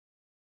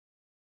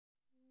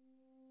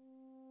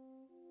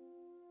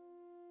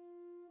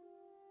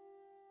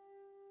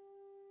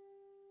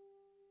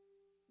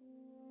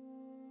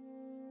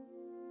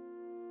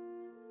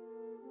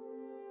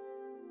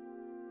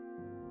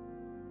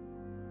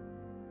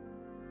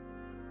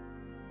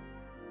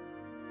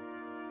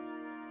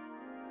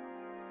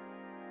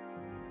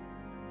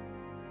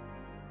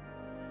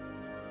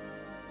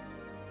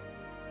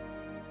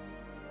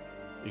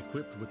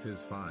Equipped with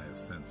his five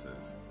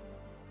senses,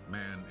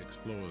 man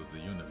explores the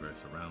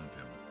universe around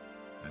him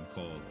and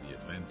calls the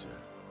adventure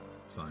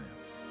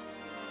science.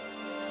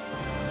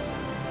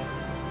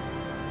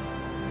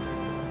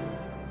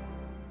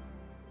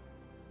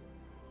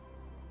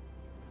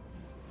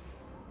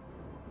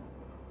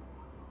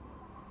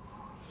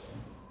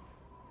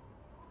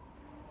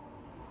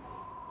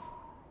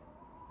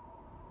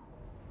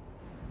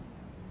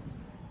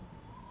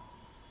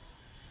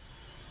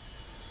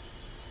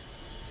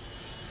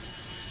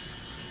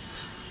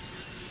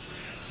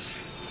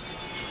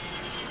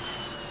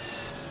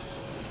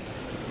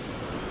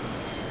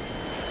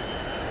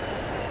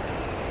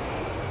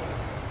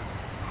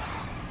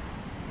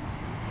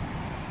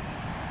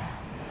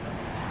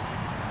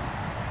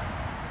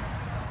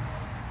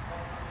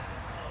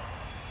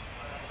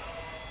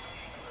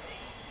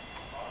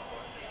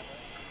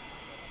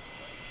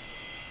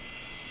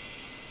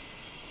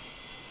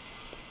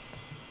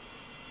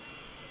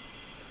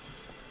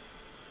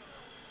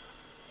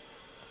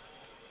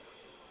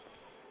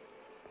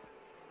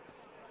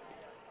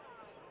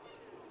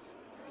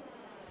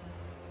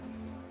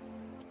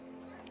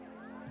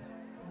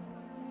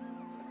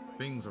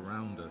 Things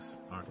around us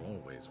aren't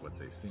always what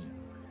they seem.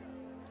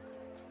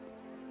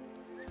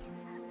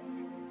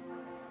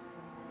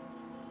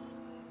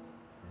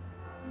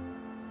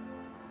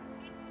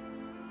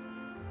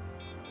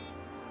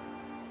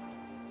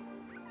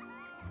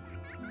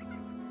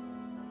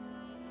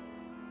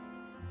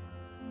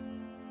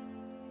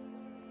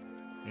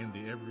 In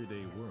the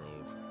everyday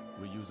world,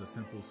 we use a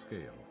simple scale,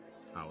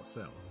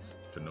 ourselves,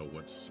 to know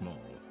what's small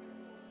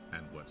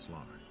and what's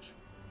large.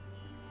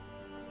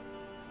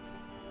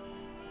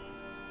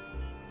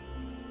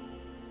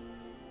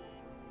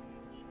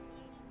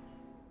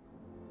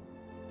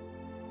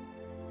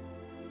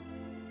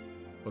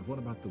 But what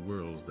about the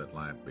worlds that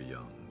lie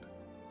beyond?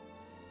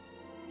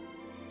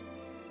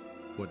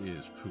 What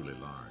is truly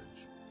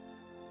large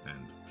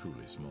and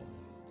truly small?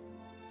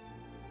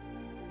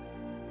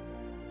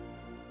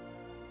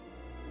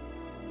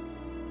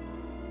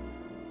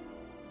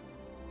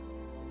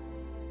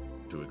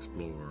 To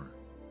explore,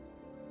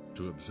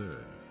 to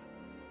observe,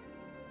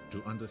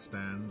 to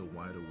understand the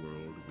wider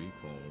world we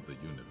call the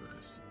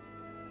universe.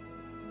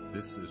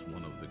 This is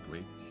one of the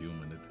great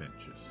human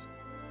adventures.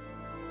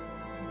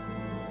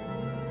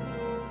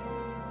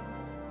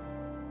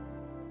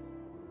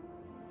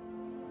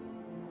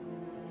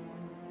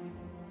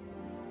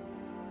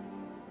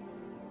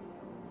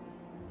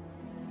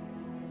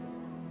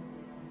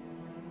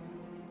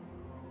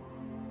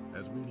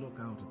 As we look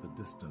out at the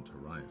distant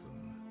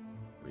horizon,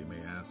 we may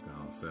ask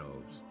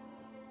ourselves,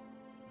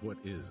 what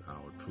is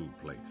our true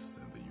place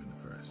in the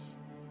universe?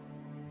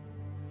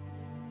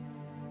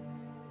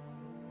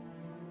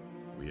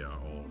 We are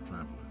all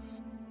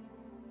travelers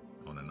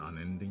on an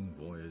unending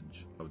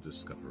voyage of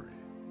discovery.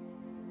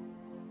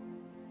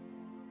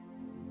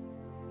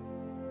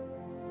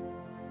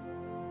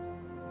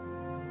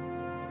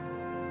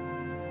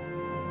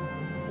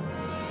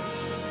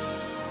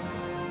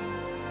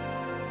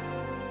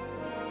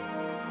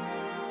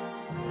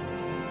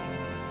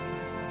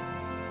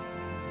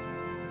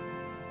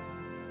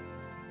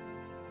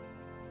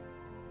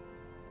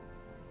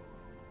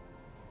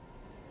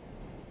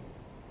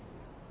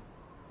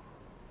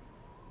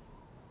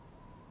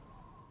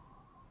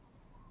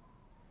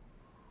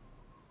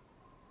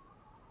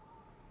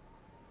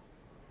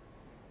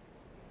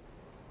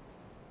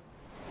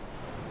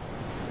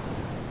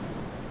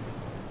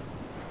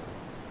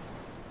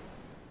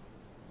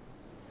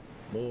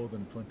 More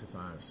than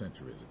 25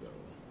 centuries ago,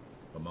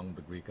 among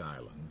the Greek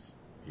islands,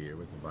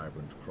 here at the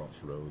vibrant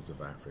crossroads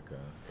of Africa,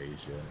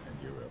 Asia,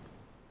 and Europe,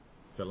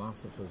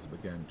 philosophers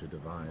began to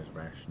devise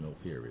rational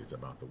theories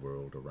about the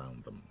world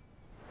around them.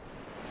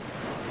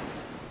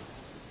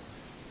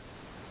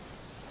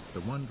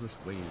 The wondrous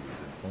ways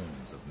and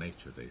forms of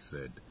nature, they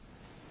said,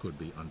 could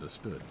be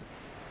understood.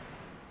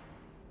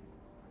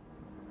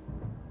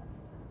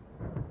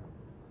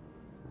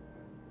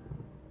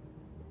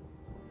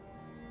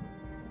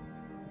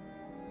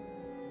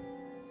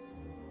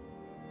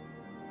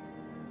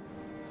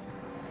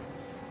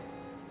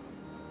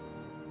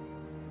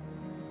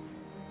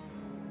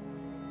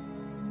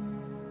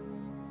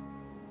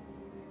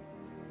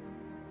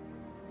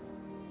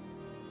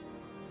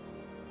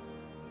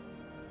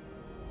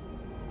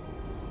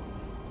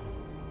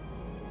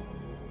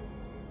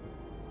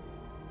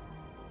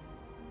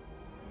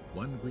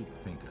 One Greek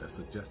thinker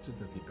suggested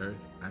that the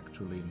Earth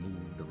actually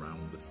moved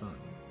around the sun.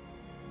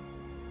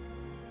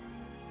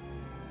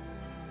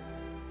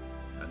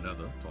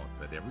 Another taught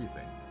that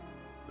everything,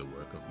 the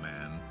work of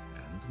man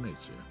and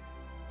nature,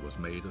 was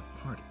made of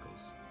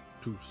particles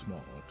too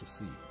small to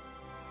see.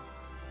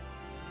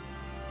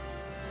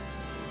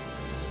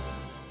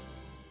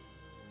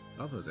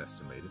 Others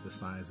estimated the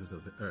sizes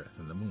of the Earth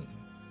and the Moon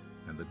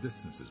and the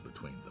distances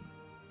between them,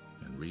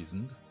 and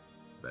reasoned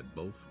that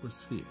both were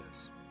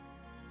spheres.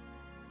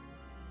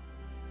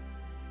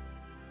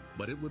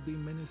 But it would be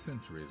many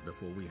centuries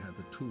before we had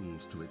the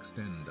tools to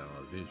extend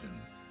our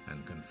vision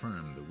and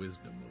confirm the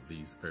wisdom of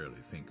these early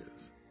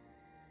thinkers.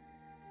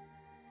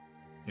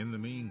 In the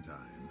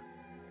meantime,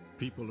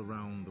 people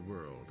around the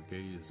world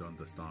gazed on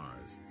the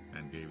stars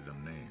and gave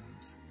them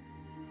names.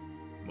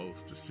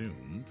 Most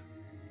assumed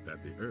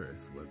that the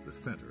Earth was the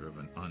center of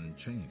an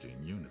unchanging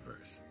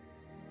universe.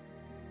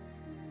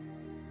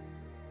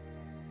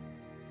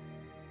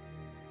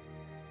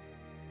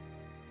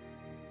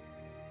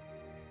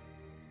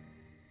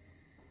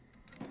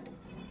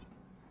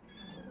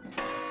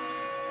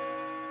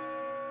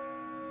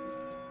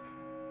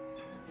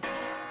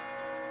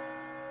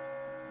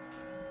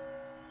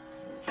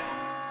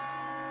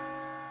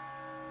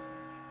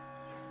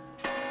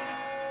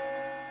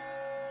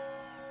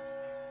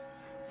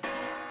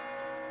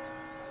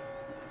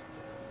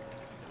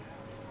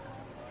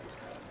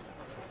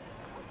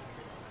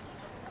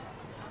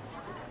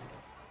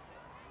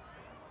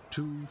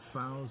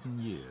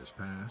 "2,000 years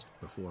passed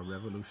before a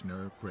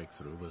revolutionary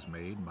breakthrough was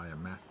made by a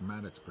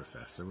mathematics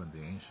professor in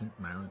the ancient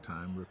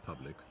maritime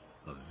republic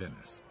of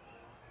Venice.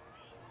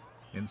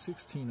 In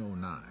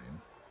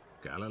 1609,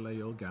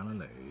 Galileo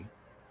Galilei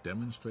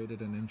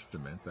demonstrated an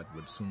instrument that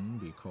would soon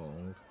be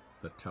called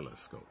the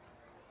telescope.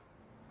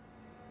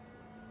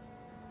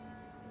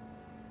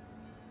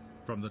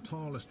 From the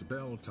tallest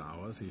bell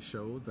towers, he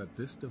showed that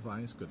this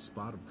device could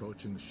spot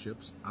approaching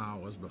ships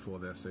hours before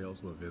their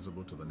sails were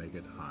visible to the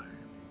naked eye.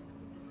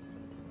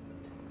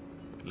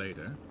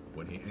 Later,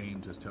 when he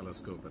aimed his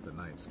telescope at the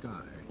night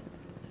sky,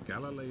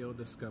 Galileo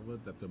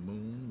discovered that the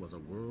moon was a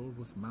world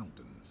with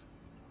mountains.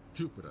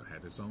 Jupiter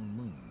had its own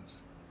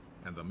moons,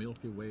 and the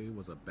Milky Way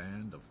was a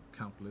band of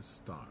countless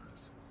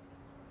stars.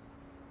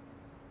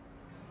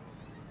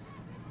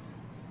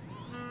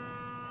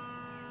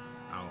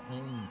 Our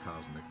own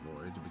cosmic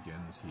voyage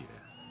begins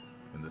here,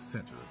 in the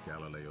center of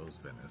Galileo's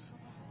Venice,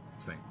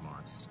 St.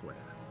 Mark's Square.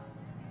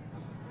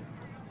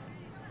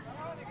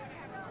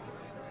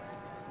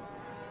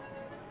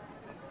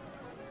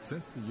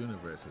 Since the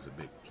universe is a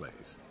big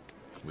place,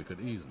 we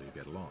could easily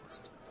get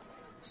lost.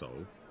 So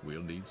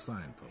we'll need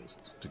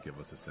signposts to give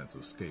us a sense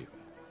of scale.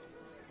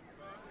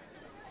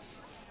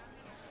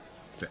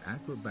 The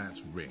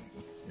acrobat's ring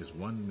is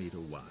 1 meter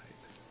wide.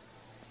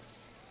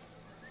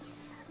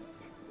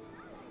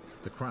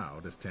 The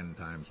crowd is 10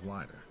 times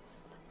wider,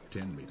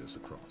 10 meters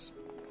across,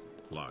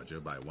 larger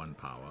by 1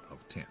 power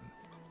of 10.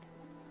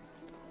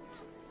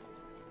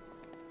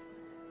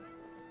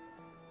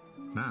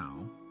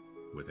 Now,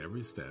 with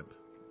every step,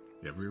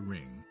 every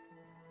ring,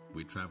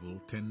 we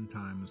travel 10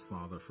 times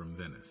farther from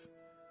Venice,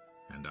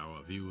 and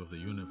our view of the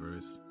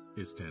universe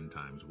is 10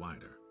 times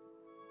wider.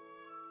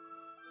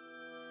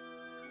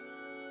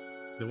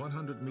 The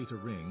 100-meter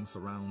ring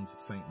surrounds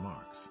St.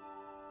 Mark's,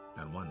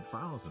 and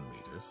 1,000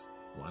 meters,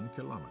 1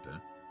 kilometer,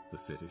 the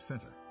city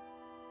center.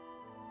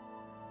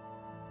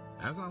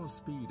 As our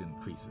speed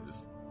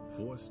increases,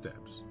 4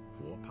 steps,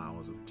 4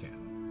 powers of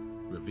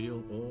 10,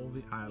 reveal all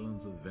the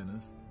islands of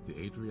Venice, the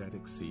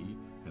Adriatic Sea,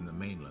 and the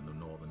mainland of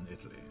northern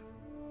Italy.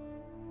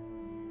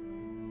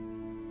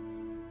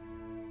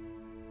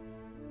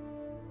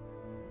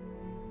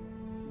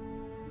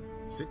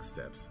 Six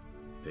steps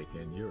take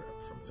in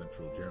Europe from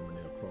central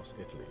Germany across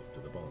Italy to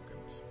the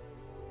Balkans.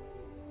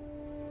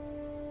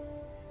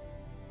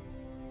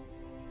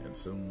 And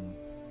soon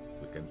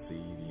we can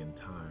see the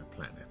entire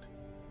planet,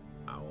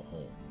 our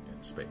home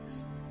in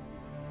space.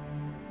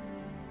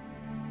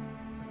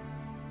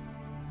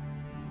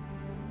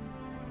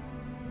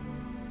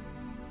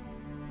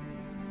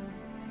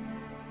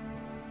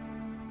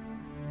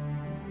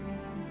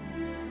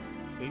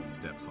 Eight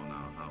steps on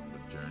our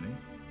outward journey,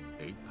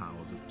 8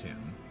 powers of 10,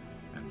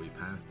 and we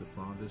pass the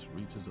farthest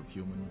reaches of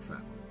human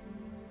travel,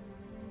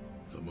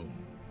 the moon.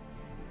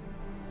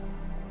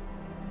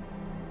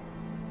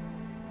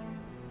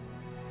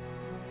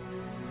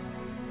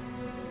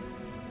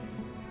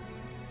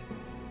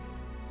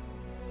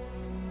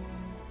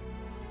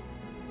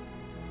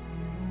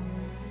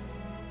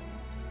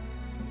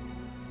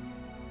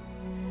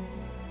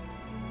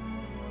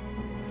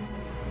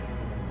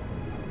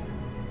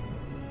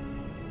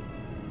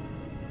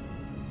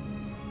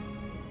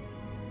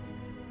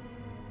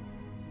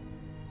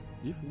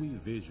 If we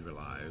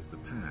visualize the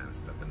paths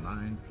that the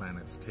 9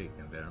 planets take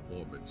in their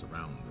orbits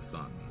around the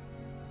Sun,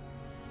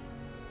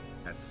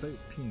 at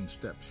 13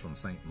 steps from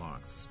St.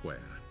 Mark's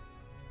Square,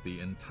 the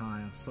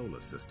entire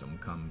solar system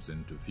comes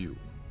into view.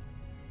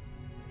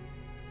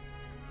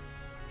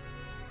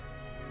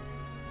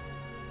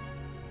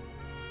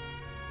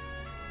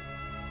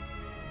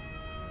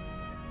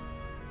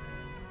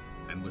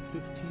 And with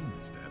 15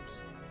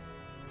 steps,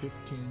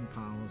 15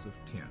 powers of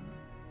 10,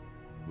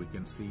 we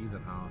can see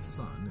that our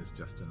sun is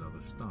just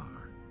another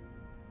star.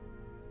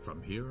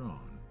 From here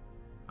on,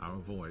 our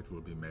voyage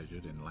will be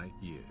measured in light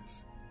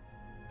years,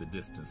 the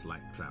distance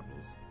light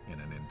travels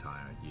in an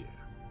entire year.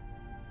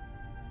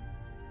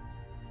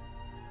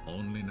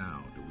 Only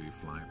now do we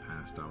fly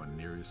past our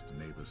nearest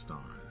neighbor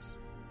stars,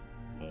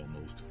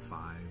 almost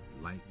 5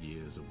 light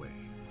years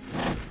away.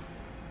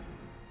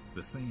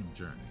 The same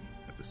journey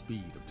at the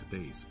speed of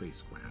today's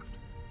spacecraft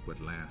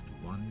would last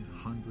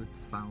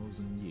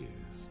 100,000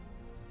 years.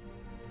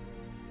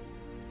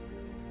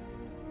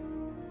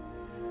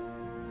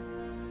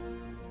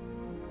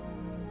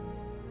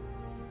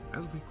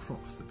 As we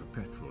cross the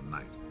perpetual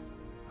night,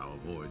 our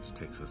voyage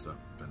takes us up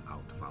and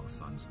out of our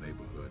sun's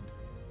neighborhood,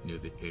 near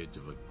the edge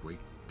of a great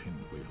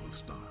pinwheel of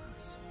stars.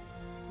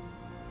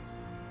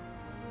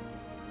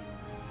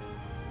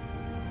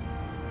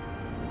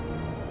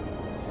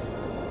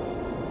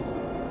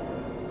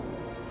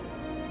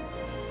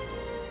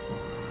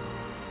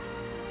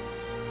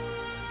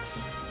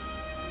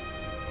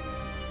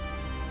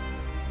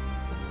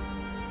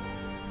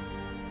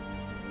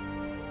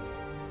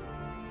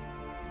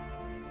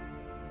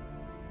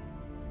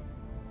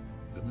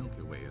 The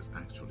Milky Way is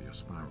actually a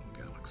spiral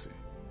galaxy,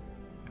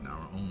 and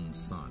our own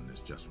sun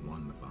is just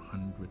one of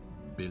 100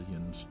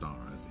 billion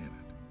stars in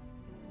it.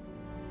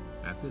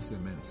 At this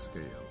immense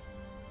scale,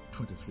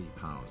 23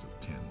 powers of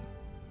 10,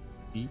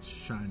 each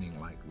shining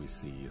light we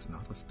see is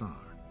not a star,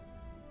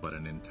 but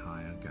an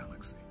entire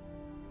galaxy,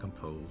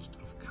 composed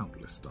of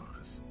countless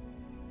stars.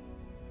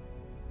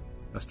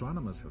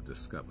 Astronomers have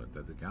discovered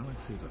that the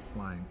galaxies are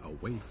flying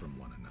away from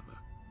one another.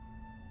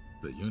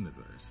 The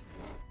universe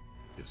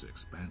is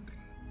expanding.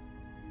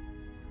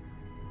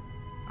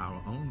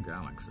 Our own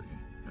galaxy,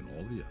 and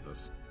all the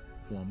others,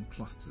 form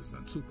clusters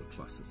and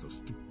superclusters of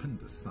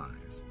stupendous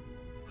size,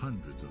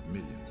 hundreds of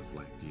millions of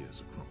light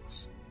years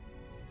across.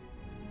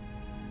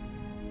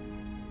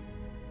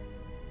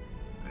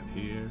 And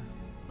here,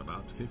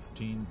 about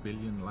 15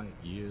 billion light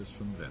years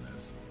from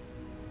Venice,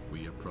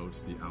 we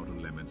approach the outer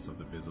limits of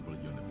the visible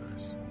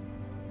universe.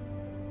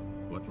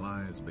 What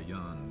lies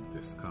beyond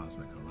this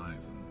cosmic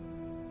horizon,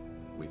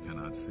 we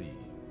cannot see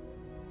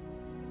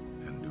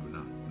and do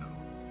not know.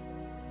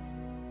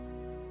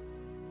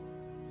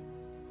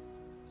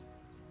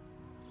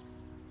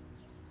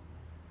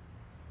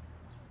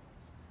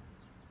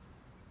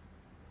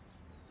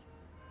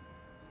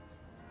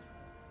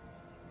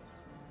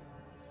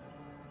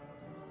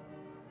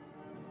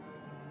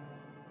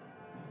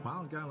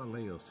 While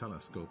Galileo's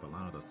telescope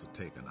allowed us to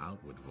take an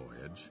outward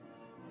voyage,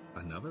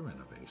 another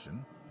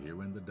innovation,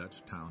 here in the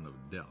Dutch town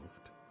of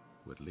Delft,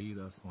 would lead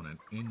us on an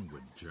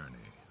inward journey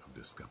of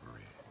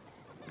discovery.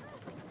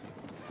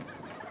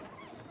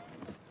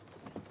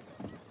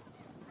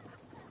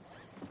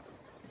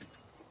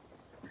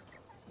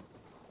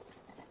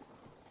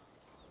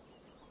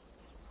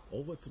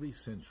 Over 3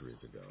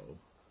 centuries ago,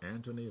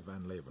 Antony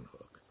van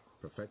Leeuwenhoek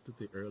perfected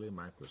the early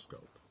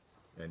microscope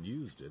and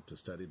used it to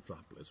study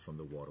droplets from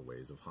the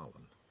waterways of Holland.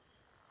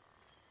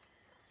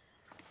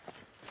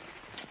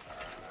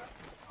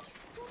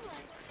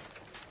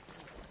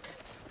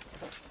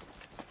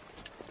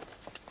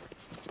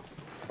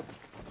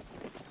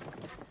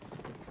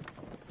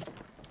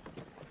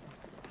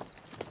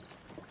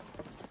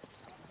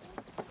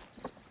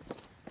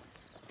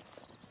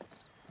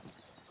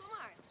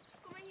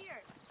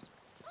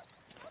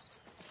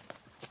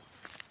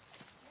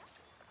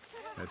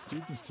 As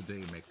students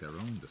today make their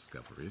own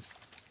discoveries,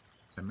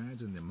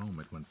 imagine the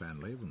moment when Van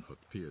Leeuwenhoek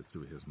peered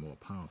through his more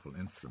powerful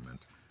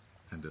instrument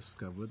and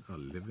discovered a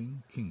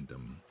living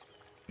kingdom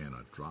in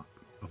a drop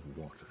of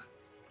water.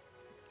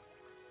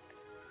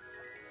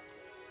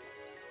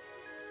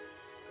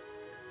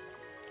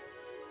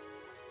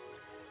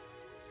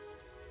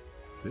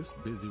 This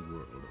busy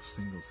world of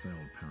single-celled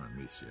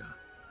paramecia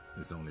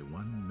is only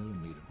 1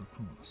 millimeter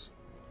across,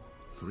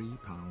 3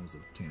 powers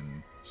of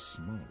 10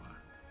 smaller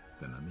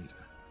than a meter.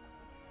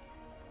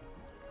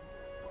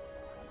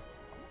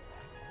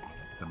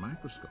 The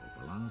microscope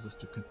allows us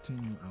to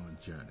continue our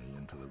journey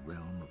into the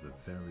realm of the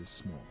very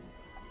small.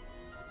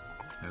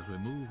 As we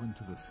move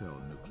into the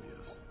cell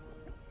nucleus,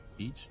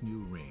 each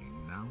new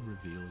ring now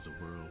reveals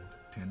a world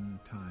 10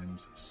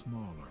 times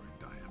smaller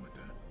in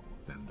diameter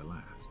than the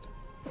last.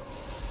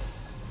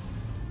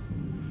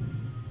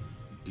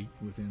 Deep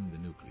within the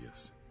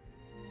nucleus,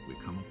 we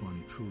come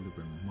upon truly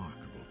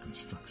remarkable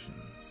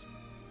constructions,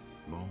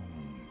 long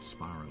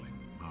spiraling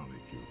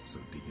molecules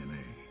of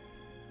DNA.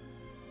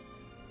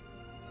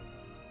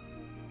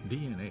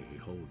 DNA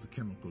holds the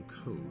chemical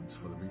codes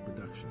for the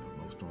reproduction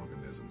of most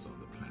organisms on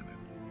the planet,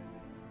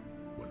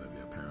 whether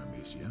they're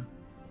paramecia,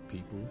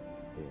 people,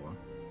 or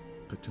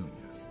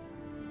petunias.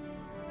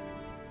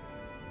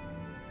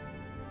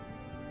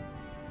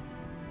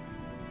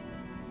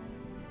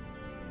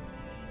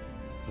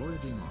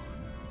 Voyaging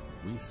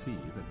on, we see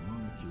that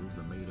molecules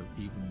are made of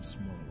even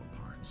smaller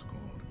parts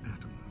called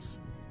atoms.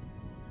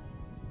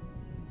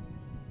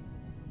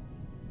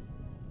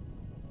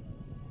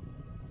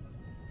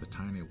 The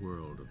tiny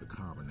world of the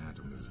carbon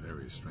atom is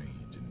very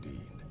strange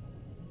indeed.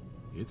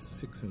 Its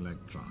 6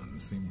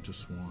 electrons seem to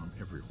swarm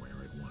everywhere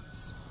at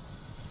once.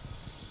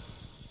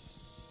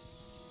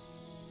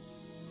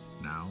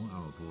 Now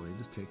our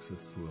voyage takes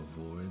us through a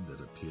void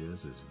that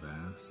appears as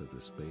vast as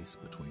the space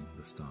between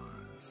the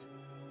stars.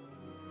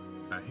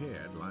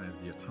 Ahead lies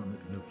the atomic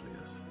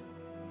nucleus,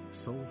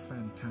 so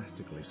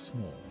fantastically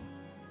small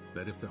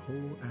that if the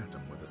whole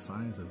atom were the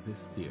size of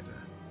this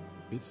theater,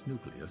 its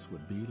nucleus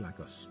would be like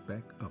a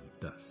speck of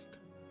dust.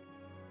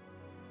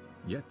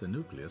 Yet the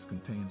nucleus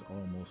contains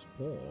almost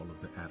all of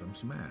the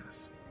atom's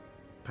mass,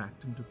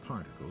 packed into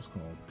particles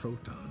called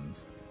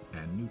protons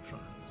and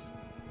neutrons.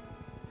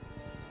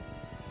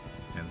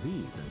 And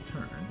these, in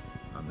turn,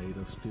 are made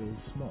of still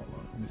smaller,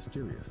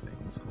 mysterious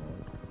things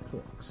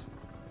called quarks.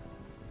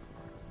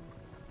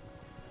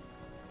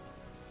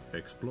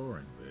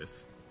 Exploring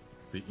this,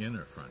 the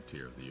inner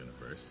frontier of the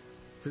universe,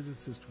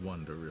 physicists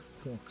wonder if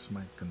quarks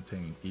might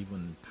contain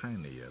even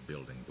tinier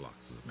building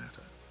blocks of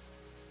matter.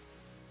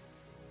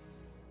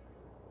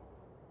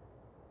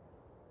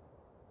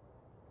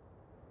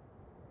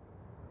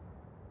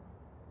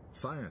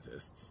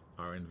 Scientists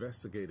are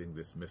investigating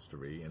this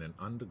mystery in an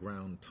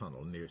underground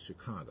tunnel near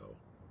Chicago,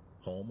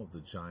 home of the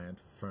giant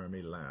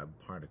Fermi-Lab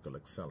particle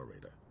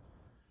accelerator,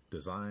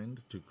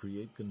 designed to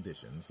create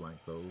conditions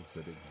like those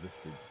that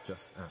existed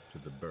just after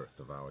the birth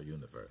of our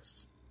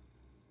universe.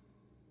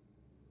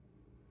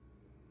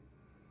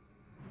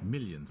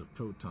 Millions of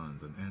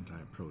protons and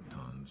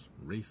antiprotons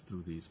race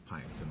through these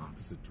pipes in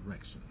opposite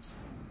directions,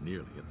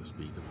 nearly at the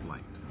speed of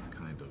light in a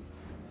kind of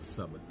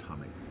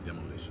subatomic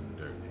demolition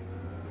derby.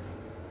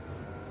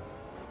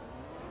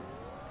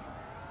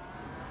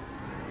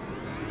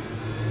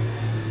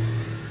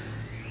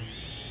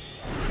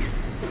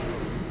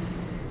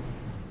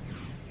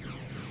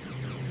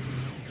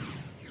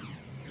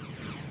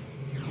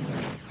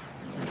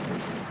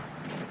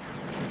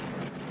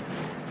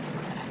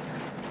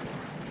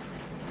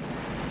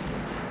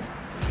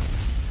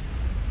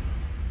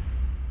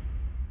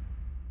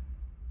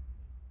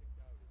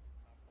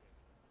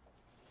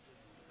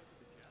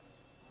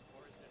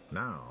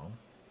 Now,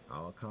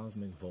 our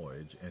cosmic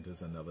voyage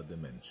enters another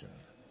dimension,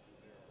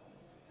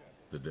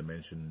 the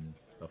dimension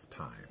of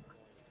time,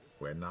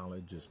 where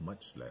knowledge is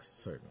much less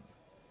certain.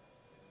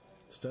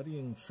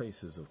 Studying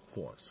traces of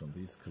quarks from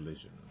these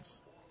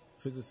collisions,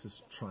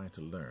 physicists try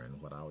to learn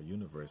what our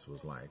universe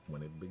was like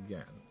when it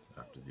began,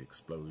 after the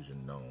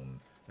explosion known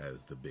as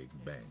the Big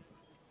Bang.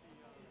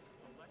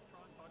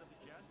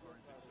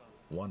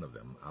 One of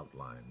them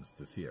outlines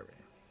the theory.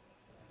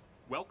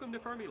 Welcome to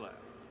Fermilab.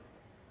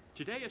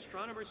 Today,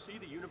 astronomers see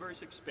the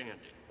universe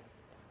expanding.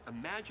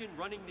 Imagine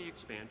running the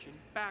expansion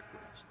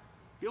backwards.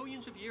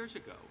 Billions of years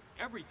ago,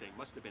 everything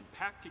must have been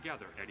packed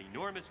together at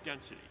enormous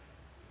density.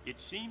 It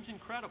seems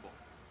incredible,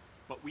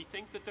 but we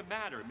think that the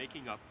matter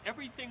making up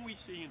everything we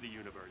see in the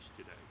universe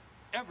today,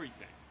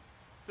 everything,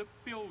 the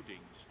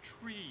buildings,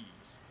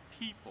 trees,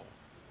 people,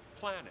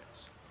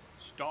 planets,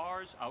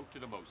 stars out to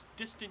the most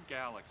distant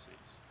galaxies,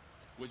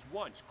 was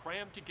once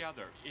crammed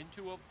together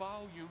into a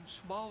volume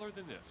smaller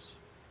than this.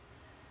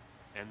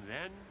 And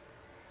then,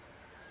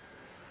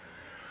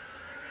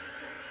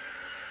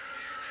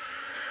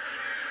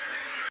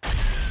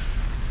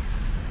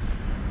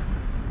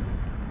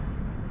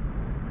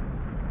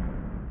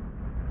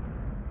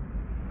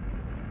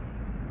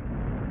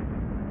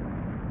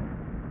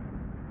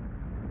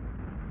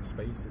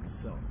 space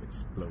itself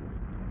exploded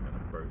in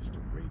a burst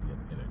of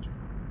radiant energy.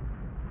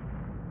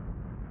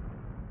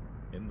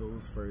 In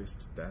those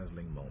first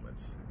dazzling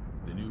moments,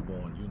 the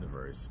newborn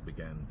universe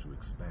began to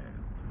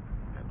expand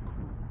and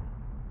cool.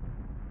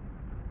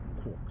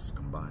 Quarks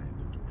combined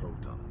into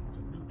protons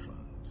and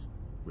neutrons,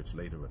 which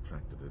later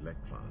attracted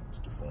electrons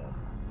to form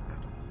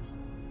atoms,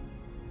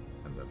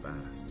 and the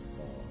vast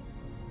fog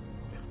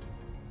lifted.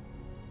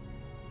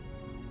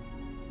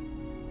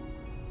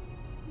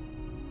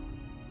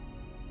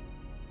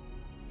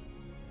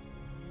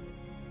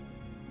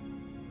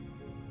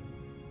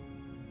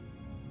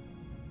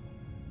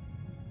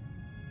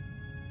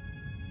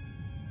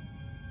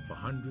 For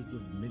hundreds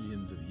of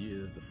millions of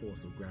years, the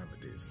force of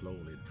gravity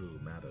slowly drew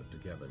matter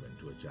together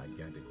into a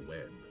gigantic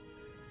web,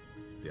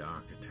 the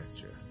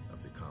architecture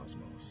of the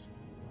cosmos.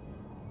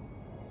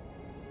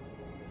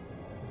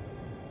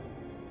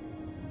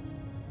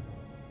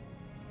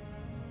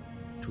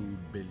 Two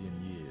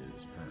billion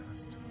years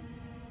passed.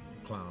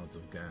 Clouds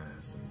of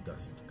gas and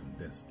dust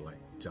condensed like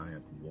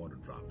giant water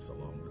drops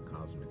along the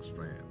cosmic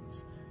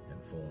strands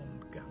and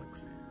formed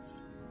galaxies.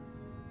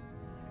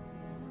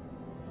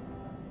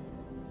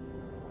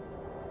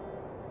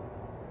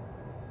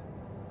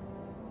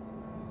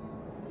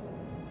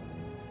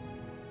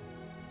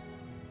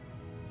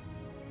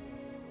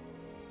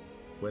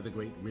 Where the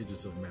great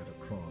ridges of matter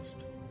crossed,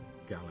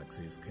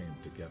 galaxies came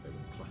together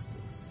in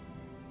clusters.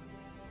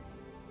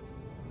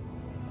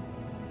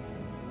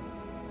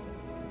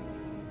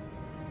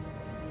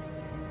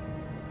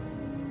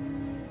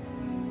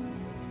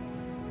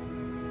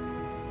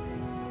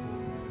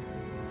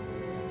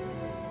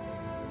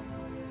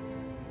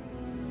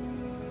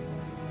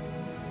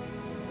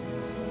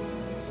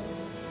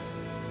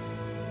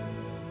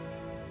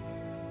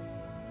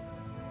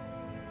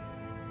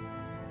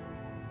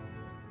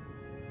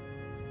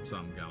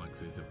 Some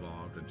galaxies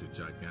evolved into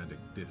gigantic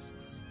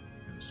disks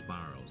and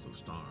spirals of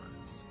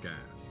stars,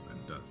 gas,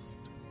 and dust.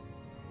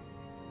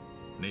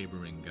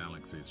 Neighboring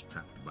galaxies,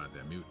 trapped by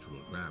their mutual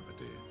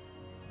gravity,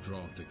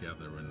 draw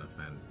together in a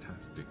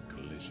fantastic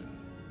collision.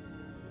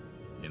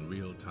 In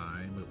real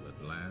time, it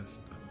would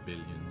last 1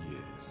 billion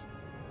years.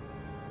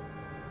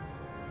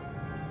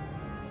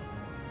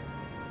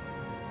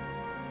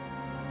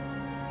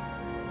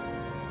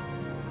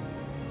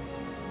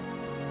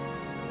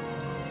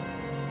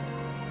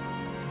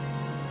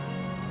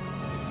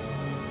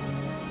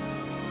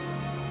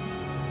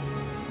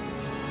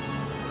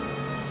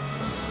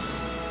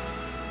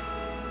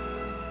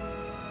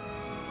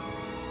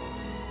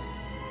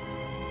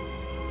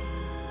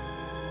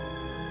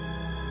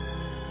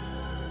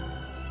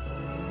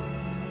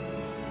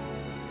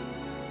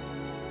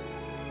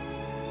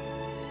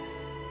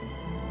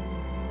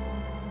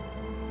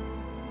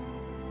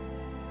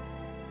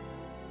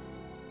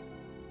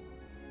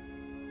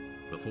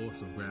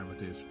 force of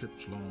gravity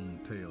strips long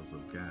tails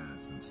of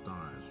gas and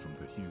stars from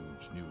the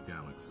huge new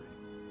galaxy.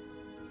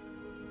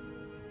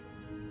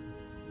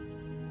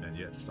 And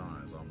yet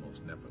stars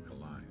almost never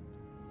collide.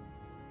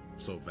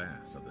 So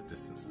vast are the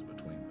distances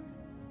between them.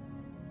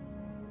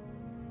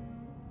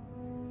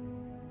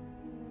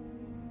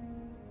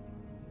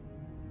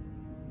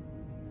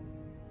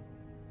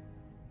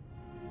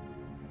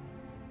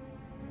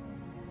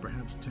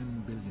 Perhaps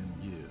 10 billion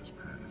years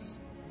pass,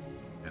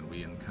 and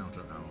we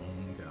encounter our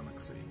own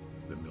galaxy,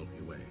 the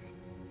Milky Way.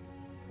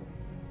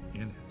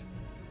 In it,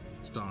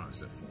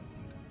 stars have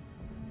formed,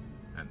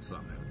 and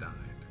some have died.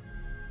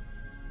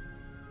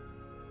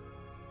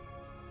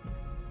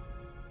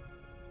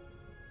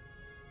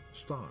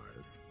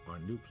 Stars are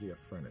nuclear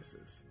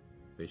furnaces.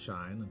 They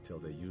shine until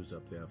they use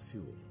up their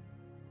fuel.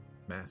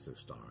 Massive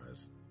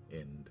stars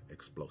end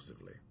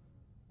explosively.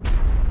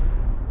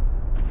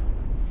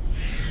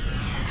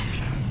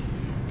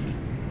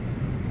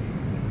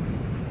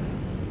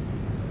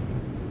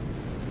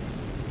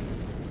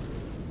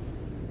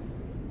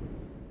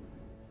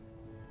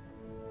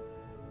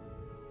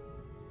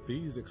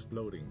 These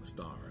exploding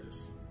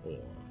stars, or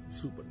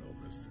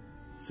supernovas,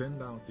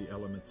 send out the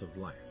elements of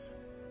life.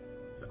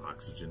 The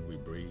oxygen we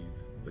breathe,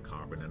 the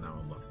carbon in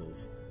our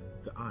muscles,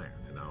 the iron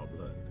in our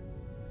blood.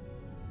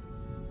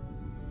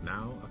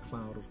 Now a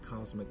cloud of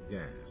cosmic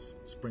gas,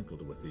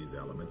 sprinkled with these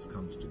elements,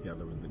 comes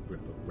together in the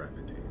grip of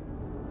gravity.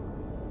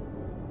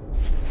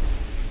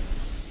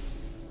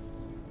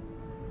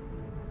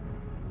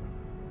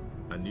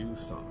 A new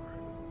star,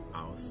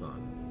 our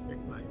sun,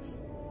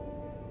 ignites.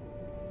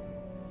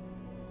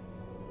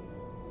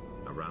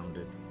 Around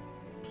it,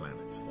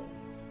 planets form.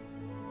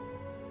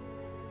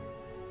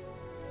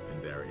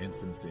 In their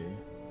infancy,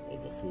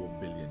 over 4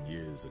 billion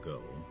years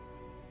ago,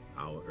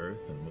 our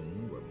Earth and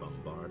Moon were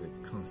bombarded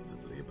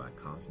constantly by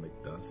cosmic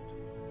dust,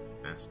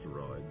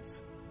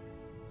 asteroids,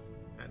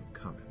 and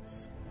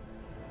comets.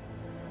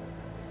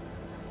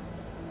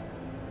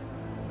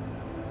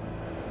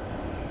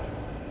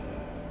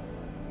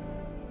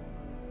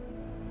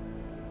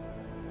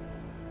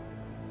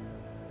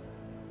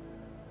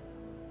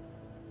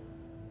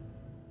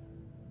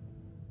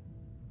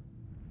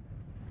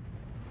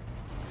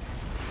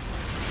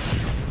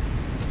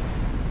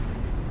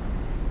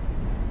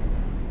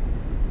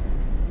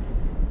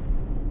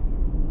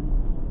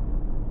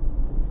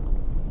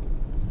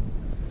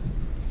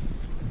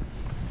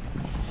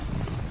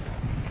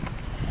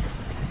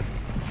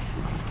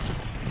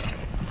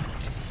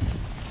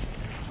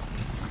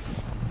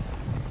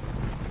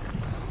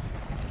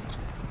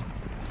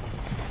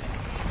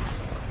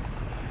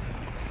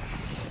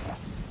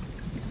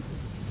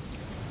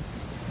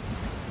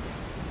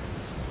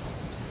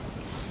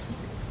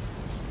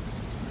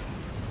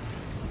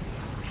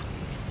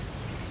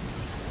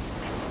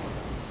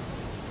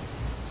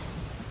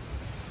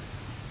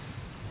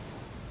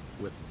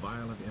 With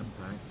violent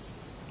impacts,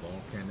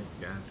 volcanic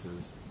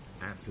gases,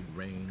 acid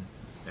rain,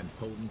 and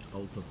potent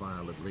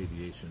ultraviolet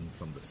radiation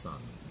from the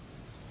sun,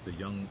 the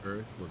young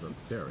Earth was a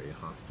very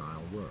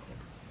hostile world.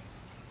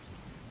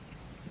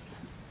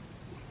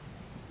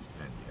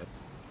 And yet,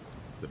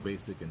 the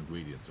basic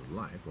ingredients of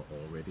life were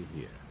already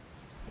here.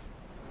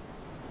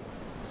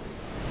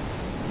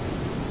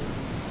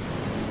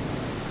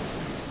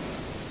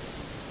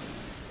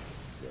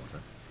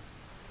 Water,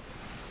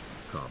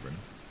 carbon,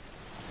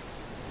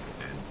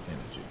 and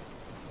energy.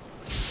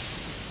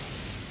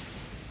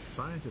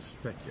 Scientists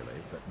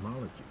speculate that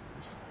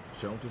molecules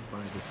sheltered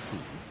by the sea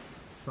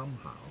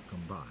somehow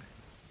combined,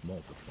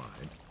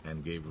 multiplied,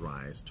 and gave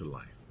rise to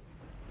life.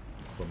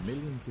 For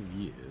millions of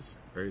years,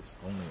 Earth's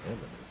only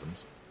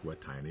organisms were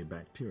tiny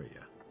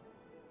bacteria.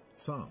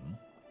 Some,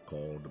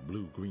 called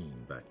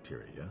blue-green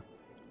bacteria,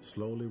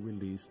 slowly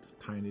released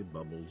tiny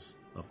bubbles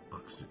of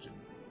oxygen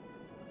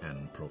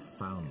and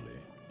profoundly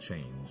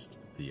changed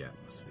the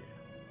atmosphere.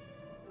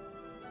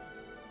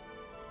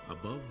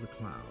 Above the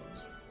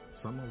clouds,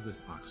 some of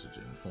this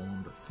oxygen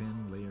formed a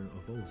thin layer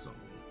of ozone,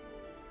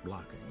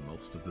 blocking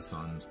most of the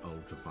sun's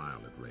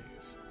ultraviolet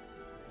rays.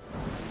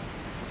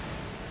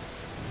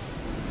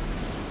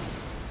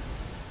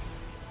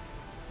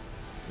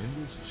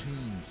 In this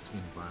changed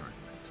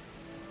environment,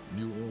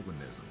 new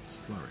organisms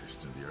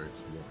flourished in the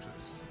Earth's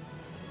waters.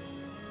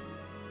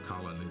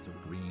 Colonies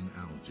of green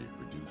algae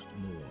produced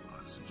more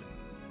oxygen.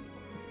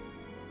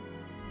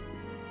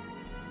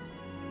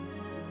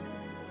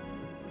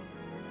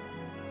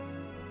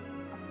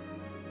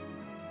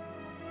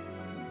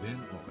 Then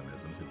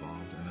organisms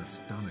evolved an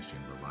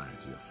astonishing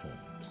variety of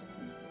forms.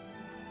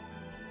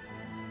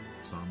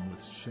 Some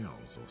with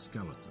shells or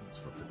skeletons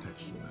for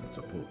protection and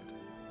support.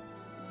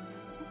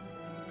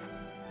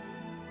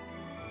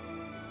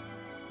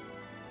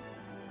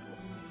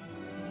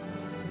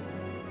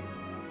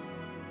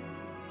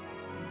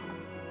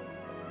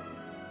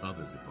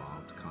 Others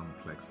evolved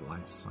complex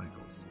life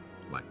cycles,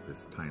 like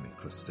this tiny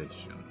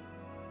crustacean.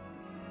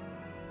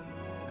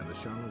 And the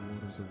shallow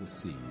waters of the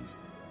seas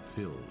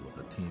filled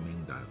with a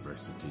teeming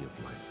diversity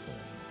of life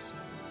forms.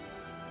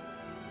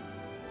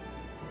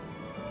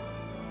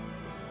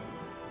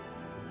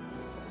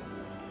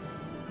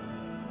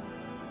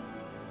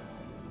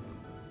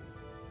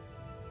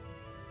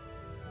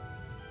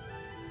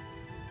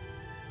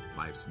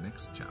 life's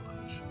next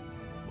challenge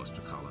was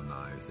to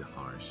colonize the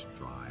harsh,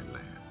 dry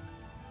land.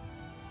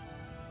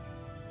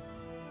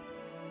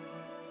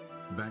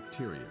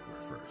 Bacteria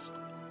were first,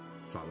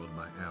 followed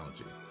by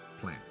algae,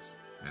 plants,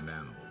 and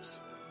animals.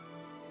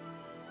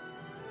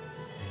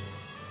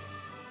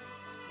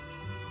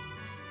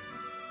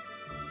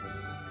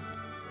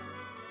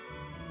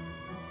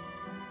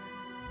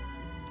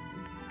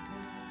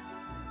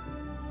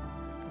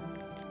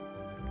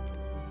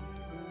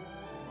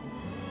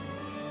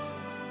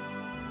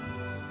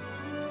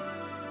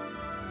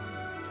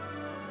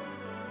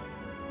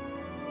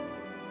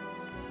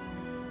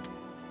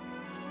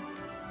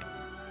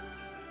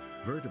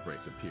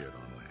 Vertebrates appeared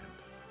on land,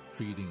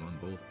 feeding on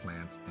both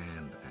plants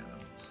and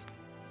animals,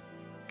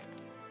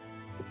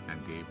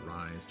 and gave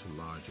rise to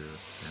larger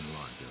and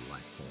larger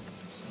life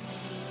forms.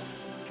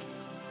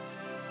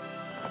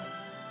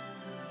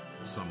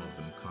 Some of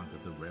them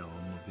conquered the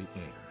realm of the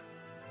air,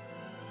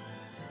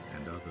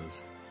 and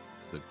others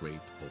the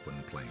great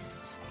open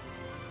plains.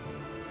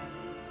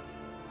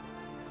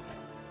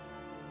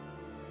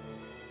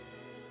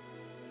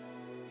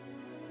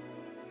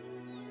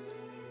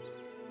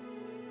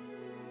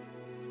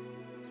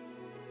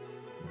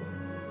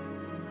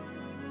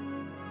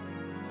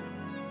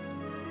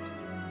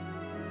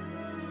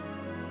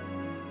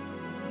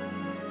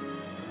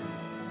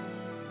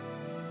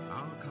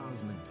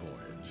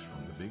 Voyage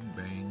from the Big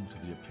Bang to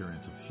the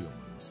appearance of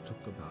humans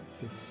took about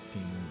 15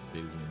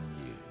 billion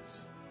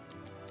years.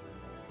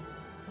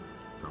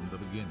 From the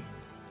beginning,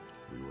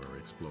 we were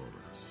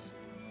explorers,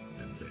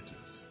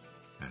 inventors,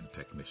 and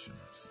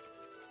technicians.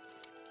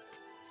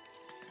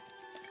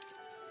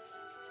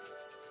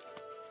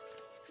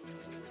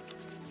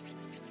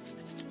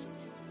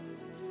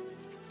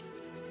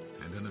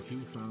 And in a few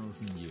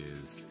thousand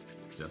years,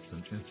 just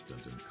an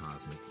instant in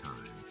cosmic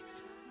time,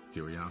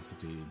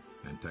 curiosity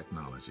and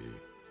technology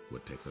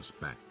would take us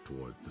back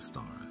toward the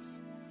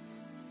stars.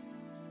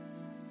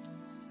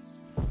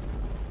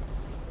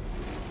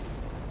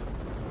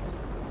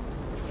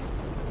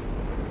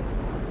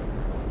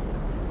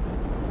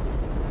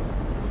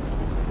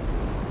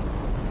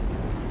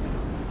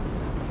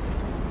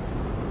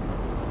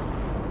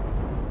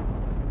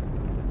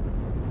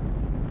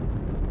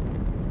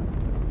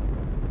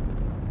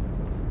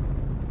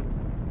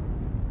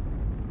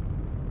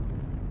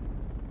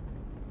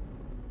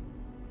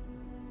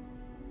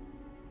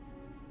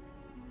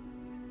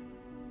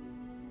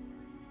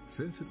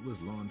 Since it was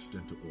launched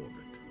into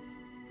orbit,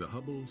 the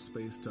Hubble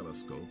Space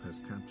Telescope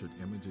has captured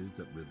images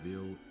that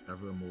reveal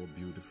ever more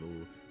beautiful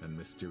and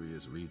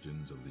mysterious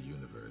regions of the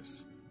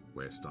universe,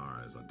 where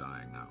stars are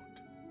dying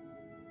out.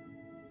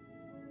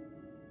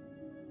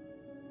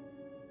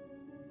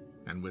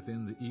 And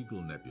within the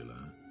Eagle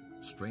Nebula,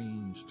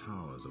 strange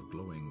towers of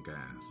glowing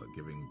gas are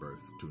giving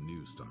birth to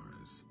new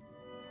stars.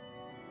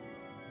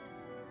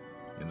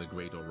 In the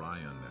Great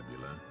Orion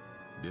Nebula,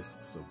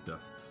 disks of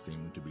dust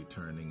seem to be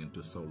turning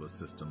into solar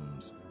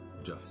systems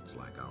just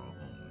like our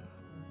own.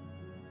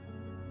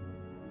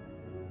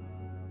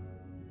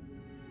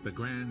 The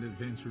grand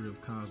adventure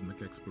of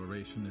cosmic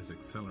exploration is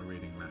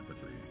accelerating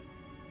rapidly,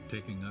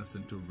 taking us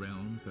into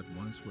realms that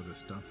once were the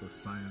stuff of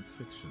science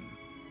fiction,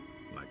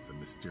 like the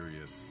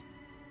mysterious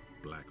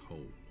black hole.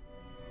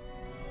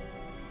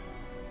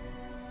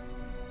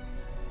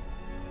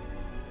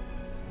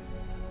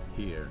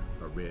 Here,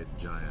 a red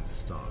giant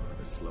star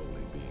is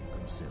slowly being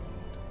consumed,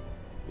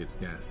 its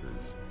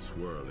gases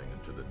swirling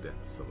into the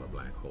depths of a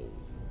black hole.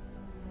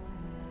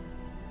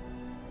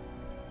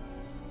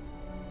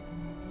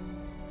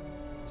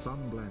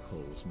 Some black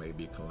holes may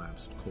be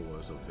collapsed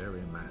cores of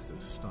very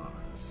massive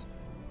stars,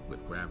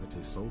 with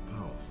gravity so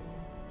powerful,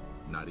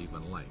 not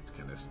even light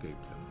can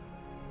escape them.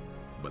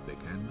 But they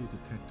can be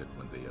detected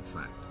when they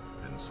attract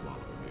and swallow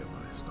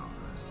nearby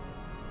stars.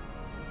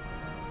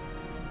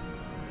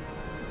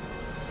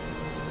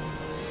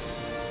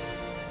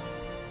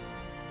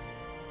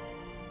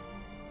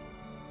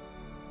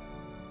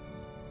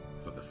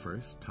 For the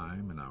first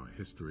time in our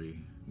history,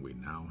 we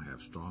now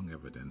have strong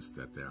evidence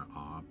that there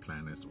are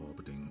planets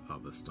orbiting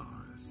other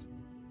stars.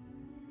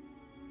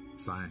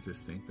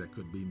 Scientists think there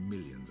could be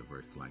millions of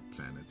Earth-like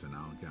planets in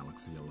our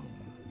galaxy alone.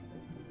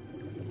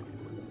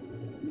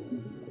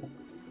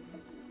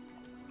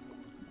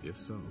 If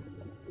so,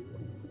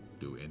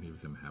 do any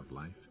of them have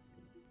life?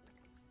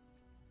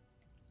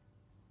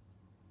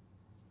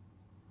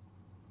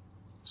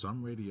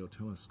 Some radio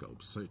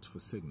telescopes search for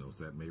signals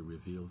that may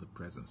reveal the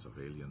presence of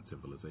alien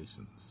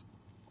civilizations.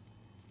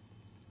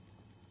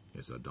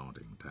 It's a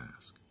daunting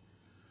task,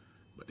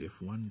 but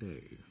if one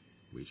day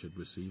we should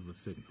receive a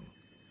signal,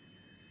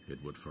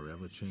 it would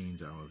forever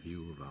change our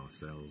view of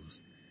ourselves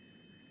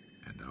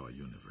and our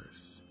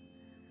universe.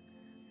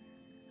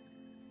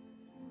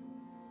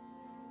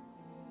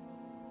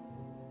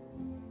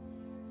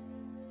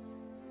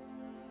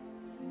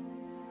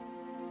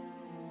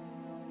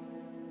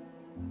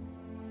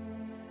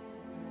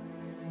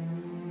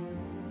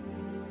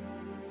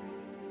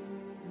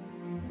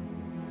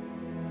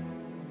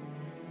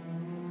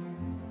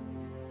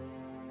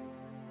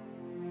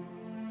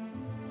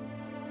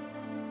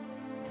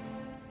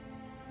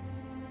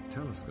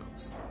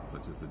 Telescopes,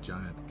 such as the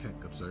giant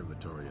Keck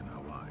Observatory in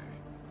Hawaii,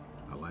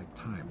 are like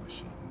time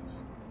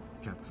machines,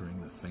 capturing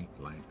the faint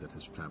light that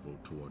has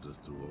traveled toward us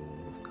through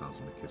all of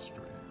cosmic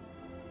history.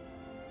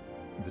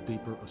 The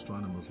deeper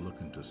astronomers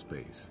look into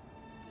space,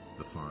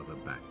 the farther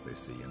back they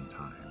see in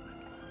time.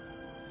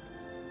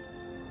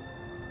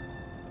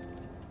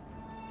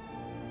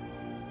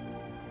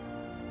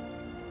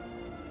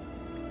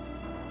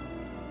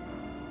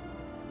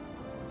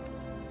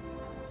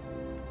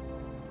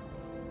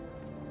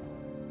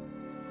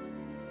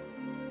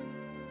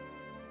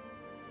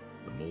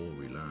 The more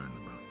we learn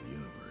about the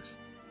universe,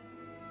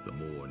 the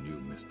more new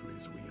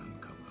mysteries we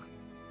uncover.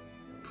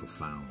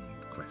 Profound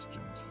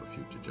questions for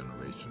future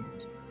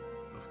generations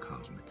of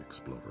cosmic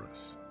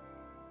explorers.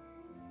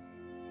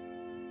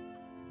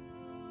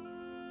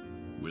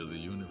 Will the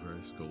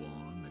universe go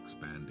on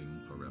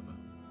expanding forever?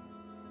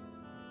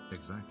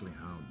 Exactly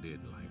how did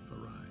life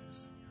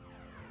arise?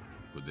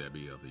 Would there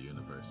be other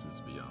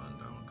universes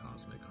beyond our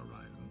cosmic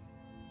horizon?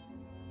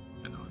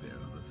 And are there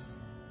others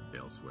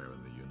elsewhere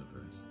in the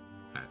universe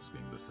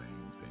asking the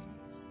same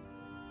things?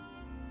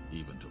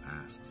 Even to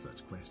ask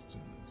such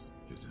questions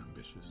is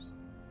ambitious.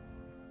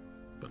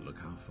 But look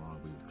how far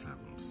we've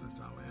traveled since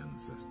our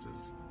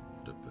ancestors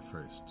took the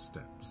first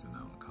steps in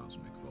our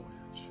cosmic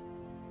voyage.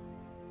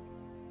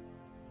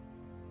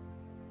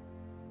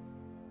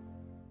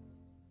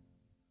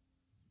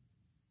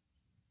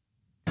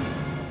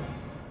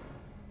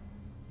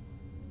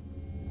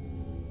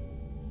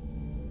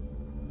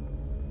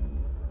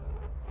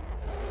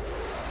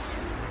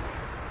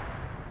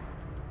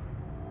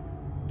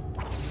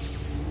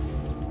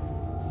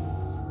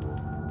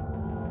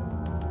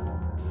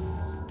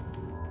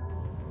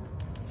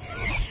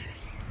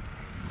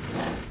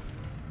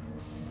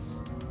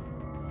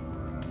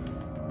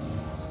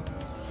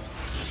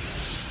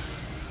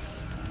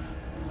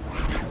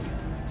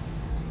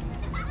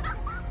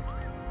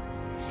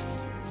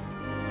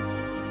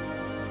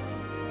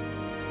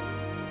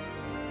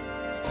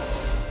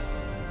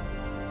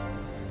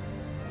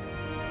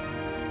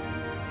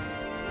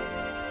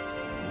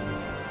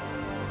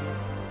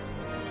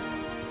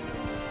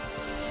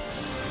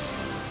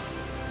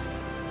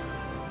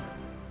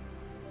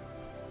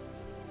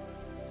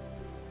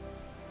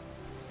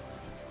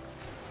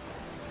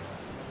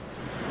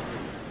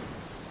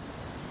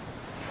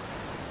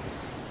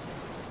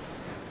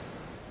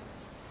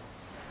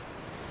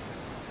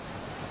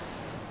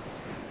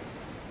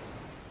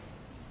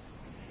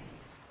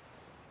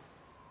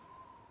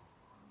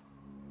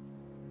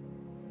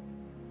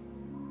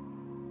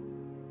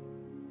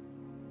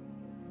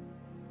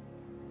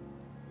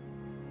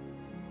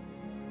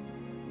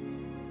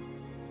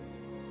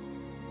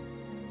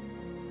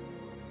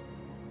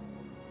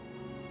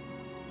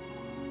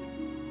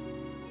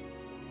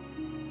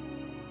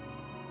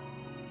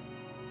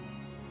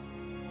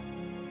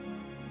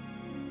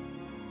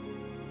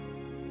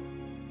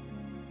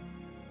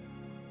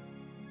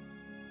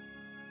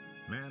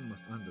 Man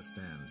must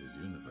understand his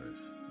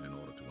universe in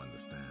order to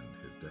understand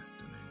his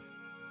destiny.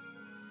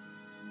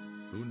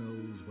 Who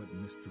knows what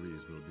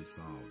mysteries will be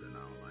solved in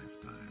our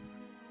lifetime,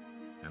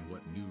 and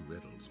what new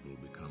riddles will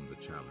become the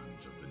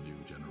challenge of the new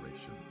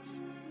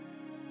generations.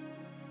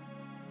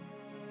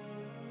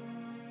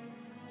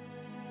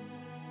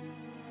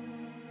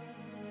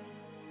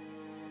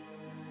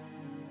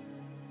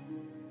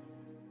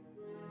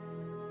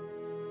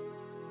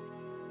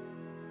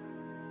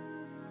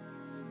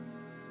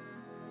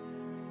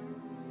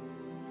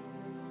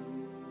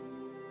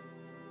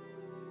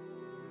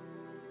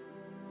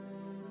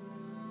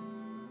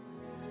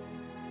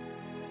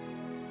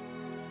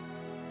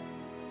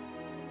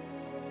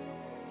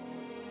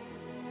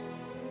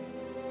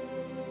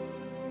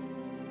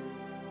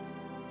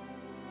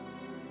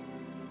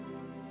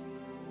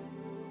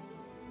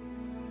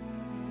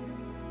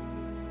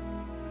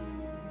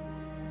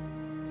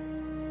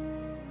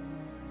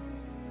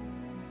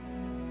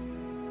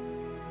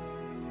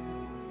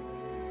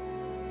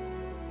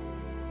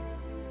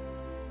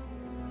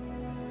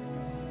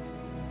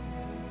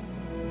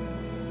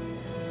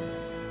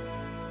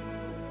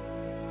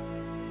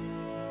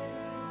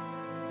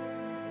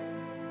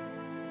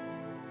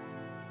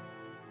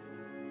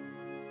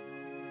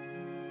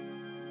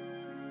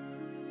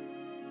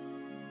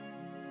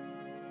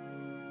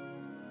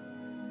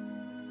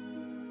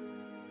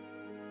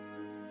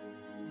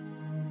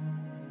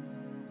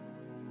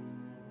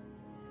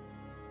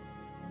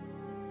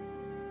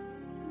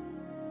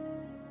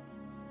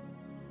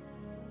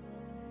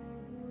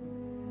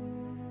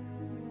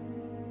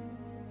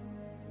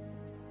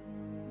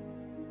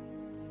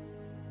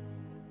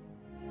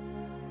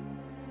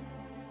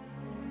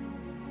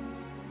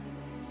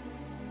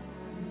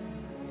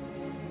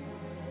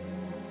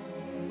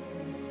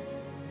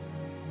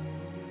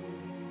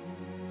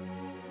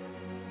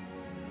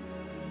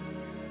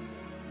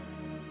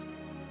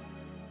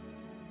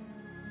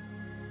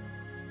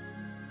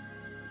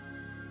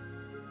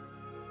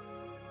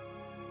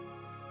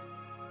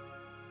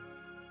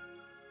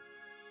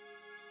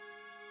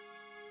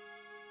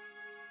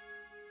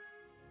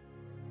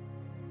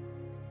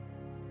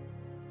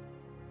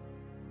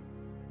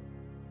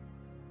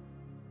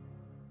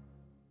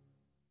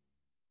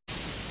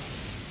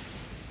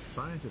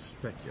 Scientists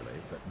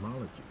speculate that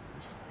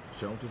molecules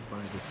sheltered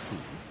by the sea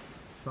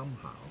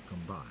somehow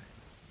combined,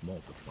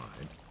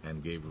 multiplied,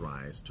 and gave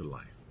rise to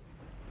life.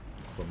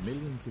 For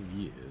millions of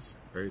years,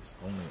 Earth's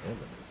only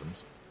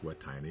organisms were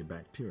tiny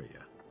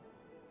bacteria.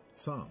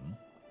 Some,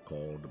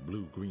 called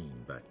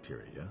blue-green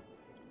bacteria,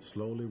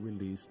 slowly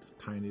released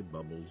tiny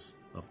bubbles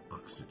of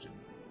oxygen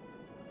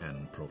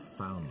and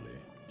profoundly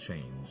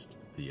changed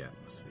the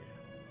atmosphere.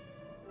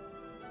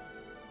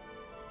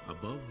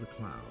 Above the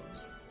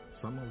clouds,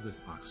 some of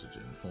this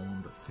oxygen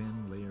formed a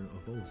thin layer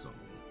of ozone,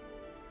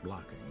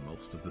 blocking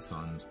most of the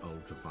sun's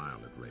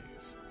ultraviolet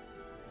rays.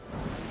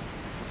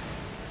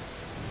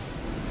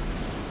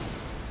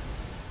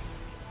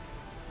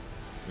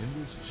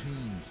 In this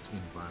changed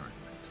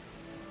environment,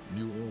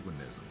 new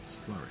organisms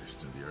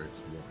flourished in the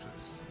Earth's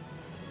waters.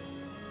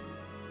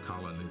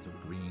 Colonies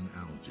of green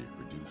algae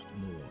produced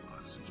more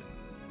oxygen.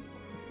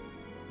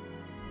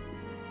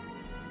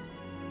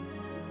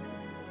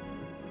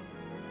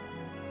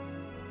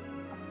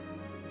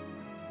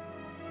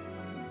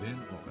 Then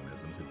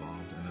organisms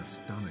evolved an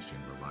astonishing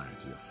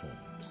variety of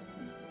forms.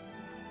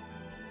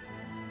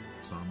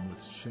 Some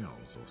with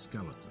shells or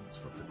skeletons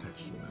for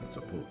protection and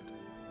support.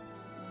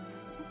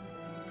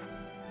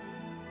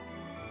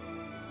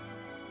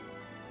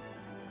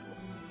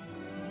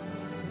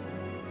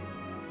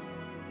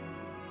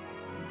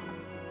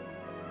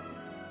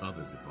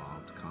 Others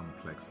evolved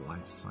complex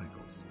life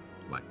cycles,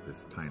 like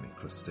this tiny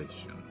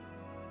crustacean.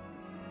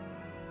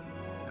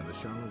 And the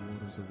shallow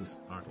waters of this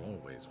aren't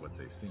always what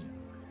they seem.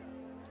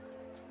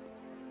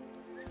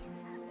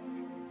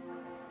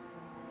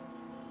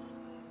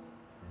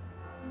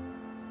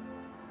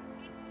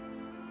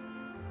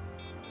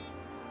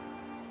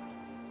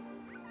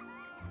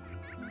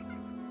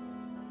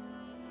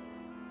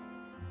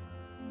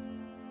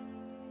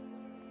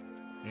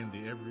 In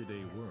the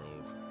everyday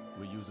world,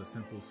 we use a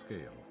simple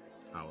scale,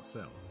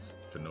 ourselves,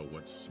 to know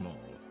what's small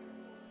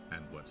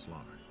and what's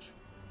large.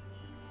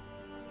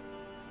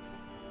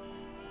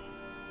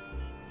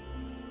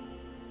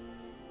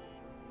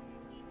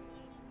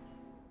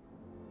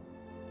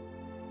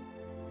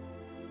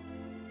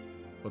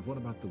 But what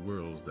about the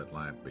worlds that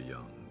lie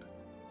beyond?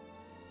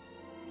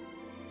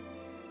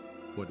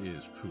 What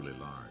is truly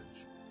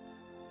large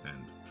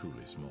and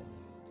truly small?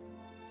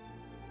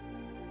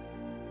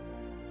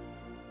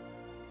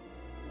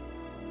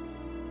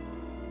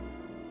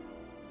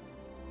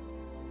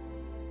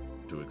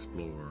 To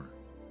explore,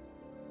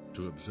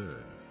 to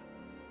observe,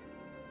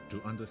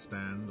 to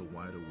understand the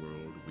wider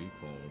world we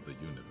call the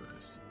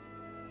universe.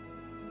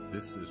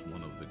 This is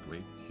one of the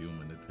great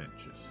human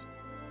adventures.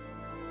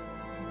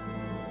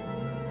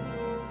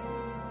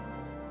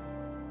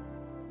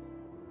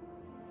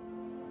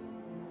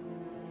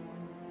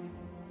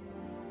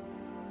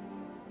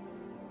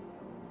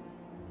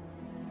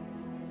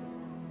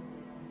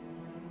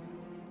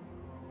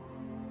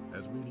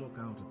 As we look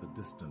out at the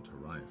distant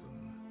horizon,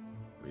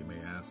 we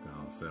may ask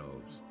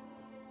ourselves,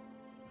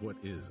 what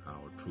is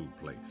our true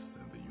place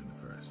in the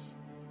universe?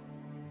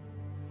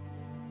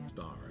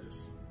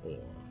 Stars,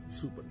 or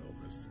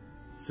supernovas,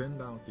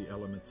 send out the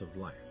elements of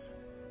life,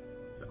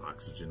 the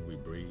oxygen we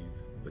breathe,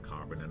 the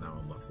carbon in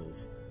our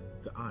muscles,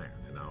 the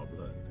iron in our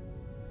blood.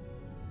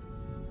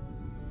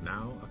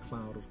 Now a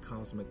cloud of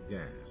cosmic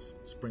gas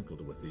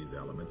sprinkled with these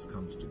elements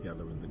comes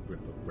together in the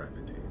grip of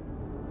gravity.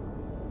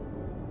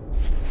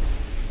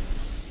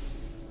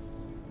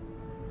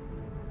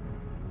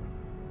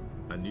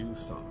 A new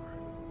star,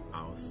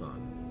 our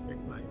sun,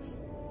 ignites.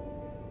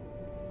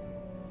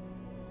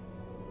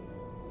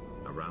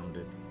 Around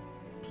it,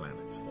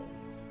 planets form.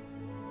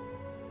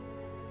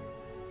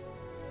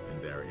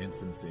 In their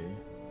infancy,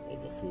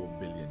 over 4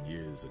 billion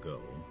years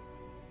ago,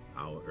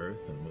 our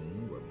Earth and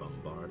Moon were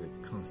bombarded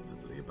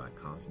constantly by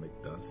cosmic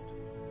dust,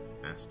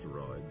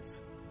 asteroids,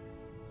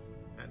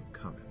 and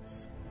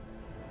comets.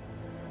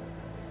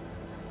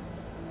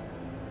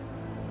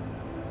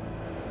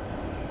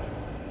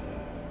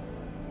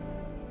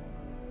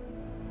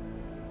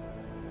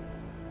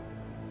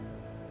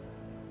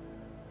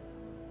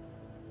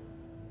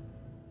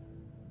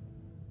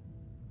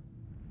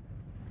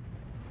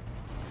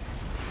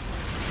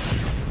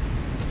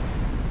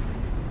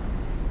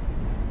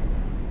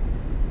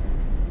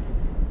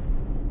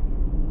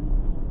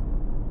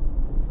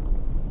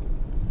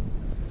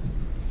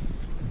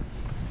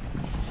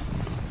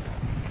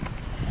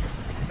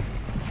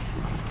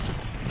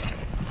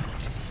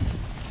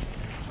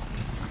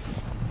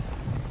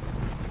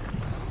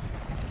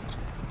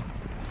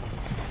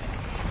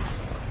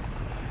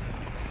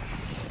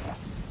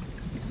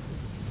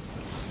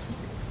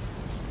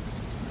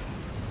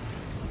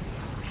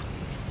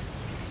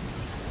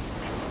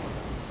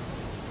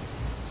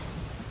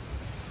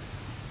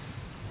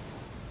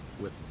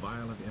 With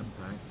violent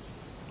impacts,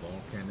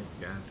 volcanic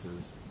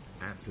gases,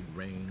 acid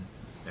rain,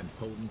 and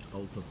potent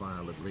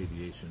ultraviolet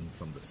radiation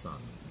from the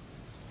sun,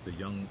 the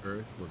young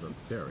Earth was a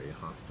very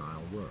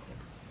hostile world.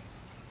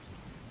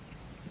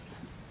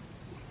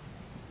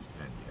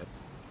 And yet,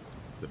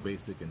 the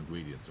basic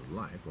ingredients of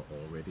life were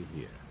already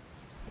here.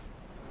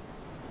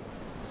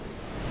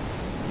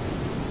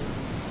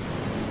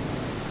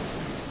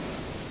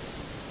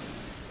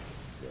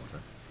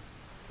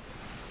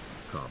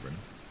 carbon,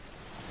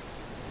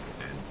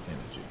 and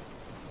energy.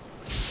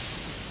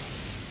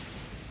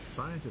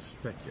 Scientists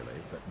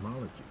speculate that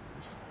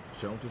molecules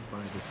sheltered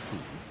by the sea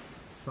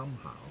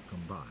somehow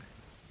combined,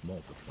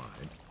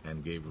 multiplied,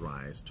 and gave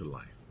rise to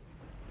life.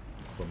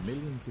 For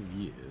millions of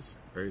years,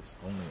 Earth's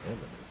only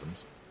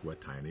organisms were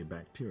tiny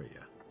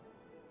bacteria.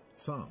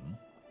 Some,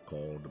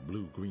 called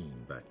blue-green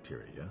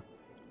bacteria,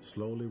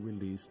 slowly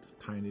released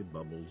tiny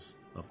bubbles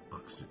of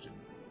oxygen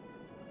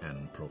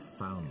and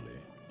profoundly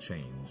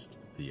changed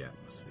the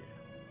atmosphere.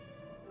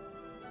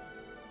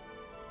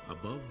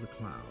 Above the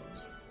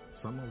clouds,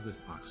 some of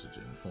this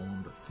oxygen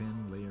formed a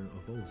thin layer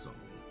of ozone,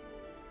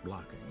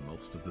 blocking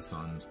most of the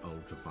sun's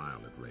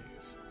ultraviolet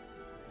rays.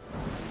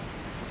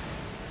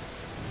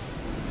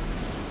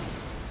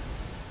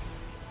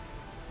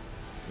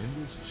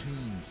 In this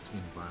changed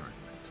environment,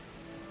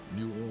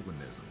 new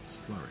organisms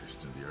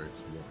flourished in the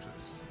Earth's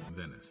waters,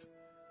 Venice,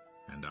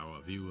 and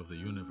our view of the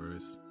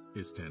universe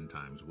is 10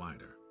 times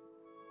wider.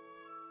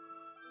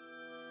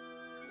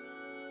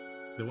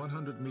 The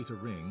 100-meter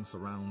ring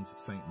surrounds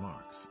St.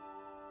 Mark's,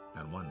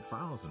 and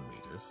 1,000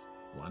 meters,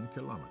 1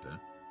 kilometer,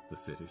 the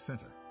city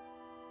center.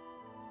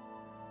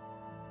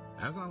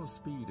 As our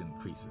speed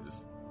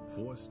increases,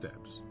 4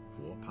 steps,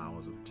 4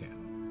 powers of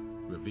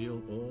 10,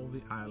 reveal all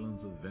the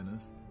islands of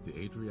Venice, the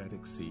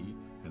Adriatic Sea,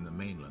 and the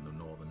mainland of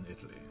northern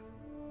Italy.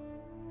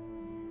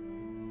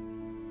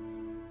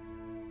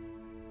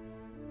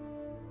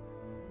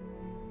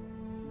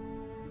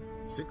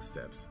 Six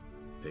steps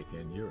take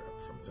in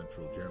Europe from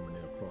central Germany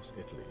across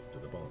Italy to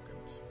the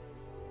Balkans.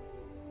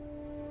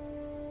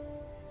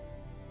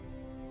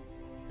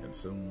 And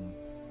soon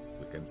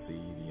we can see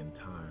the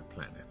entire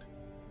planet,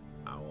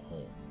 our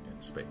home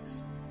in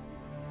space.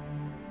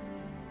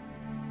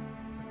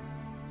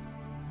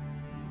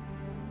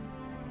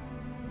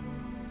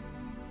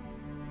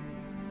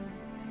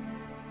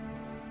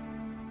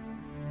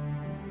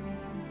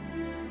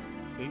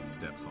 Eight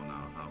steps on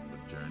our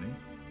outward journey,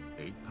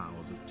 8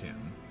 powers of 10,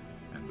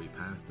 and we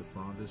pass the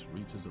farthest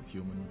reaches of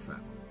human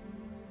travel,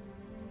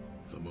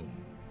 the moon.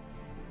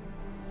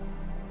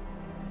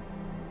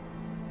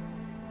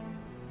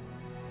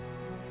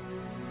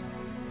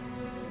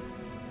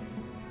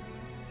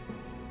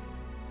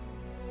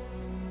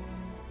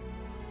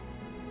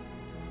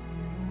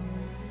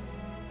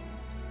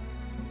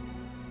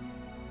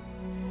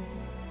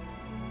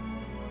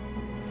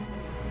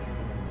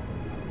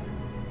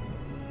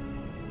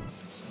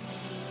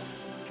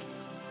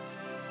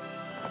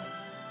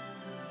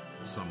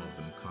 Some of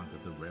them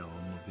conquered the realm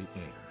of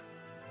the air,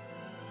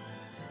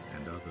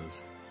 and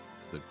others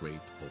the great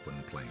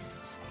open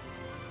plains.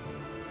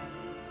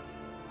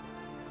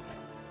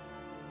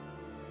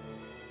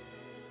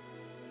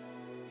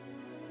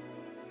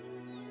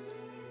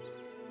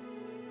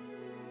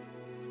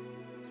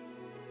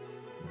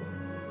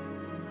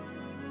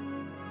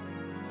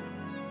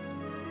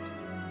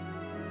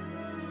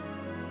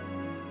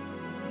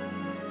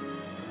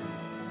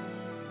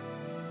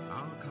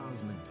 Our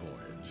cosmic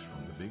voyage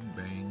from the Big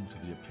Bang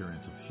to the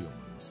appearance of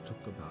humans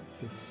took about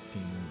 15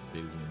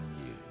 billion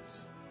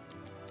years.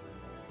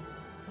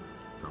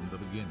 From the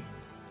beginning,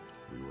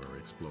 we were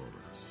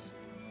explorers,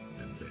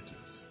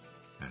 inventors,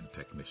 and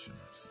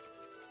technicians.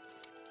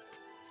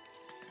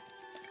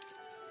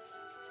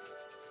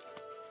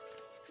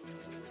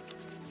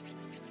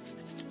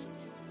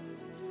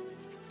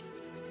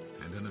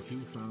 And in a few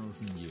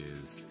thousand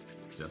years,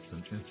 just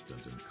an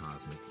instant in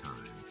cosmic time,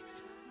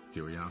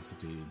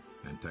 curiosity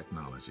and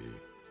technology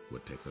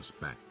would take us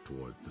back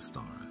toward the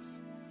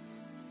stars.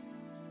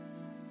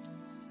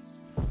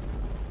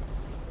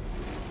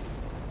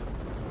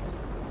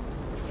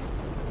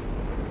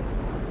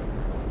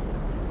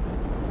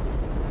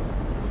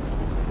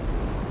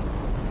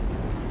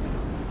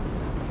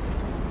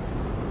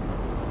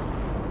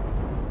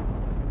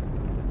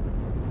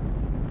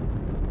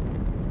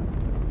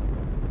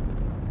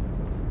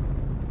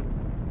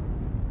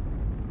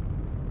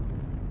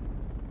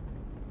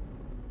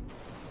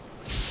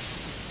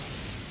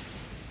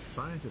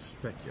 Scientists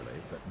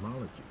speculate that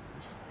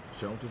molecules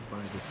sheltered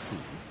by the sea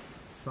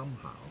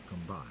somehow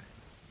combined,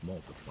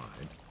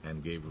 multiplied,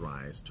 and gave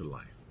rise to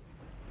life.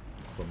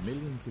 For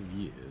millions of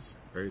years,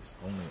 Earth's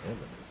only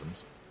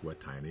organisms were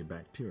tiny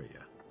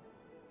bacteria.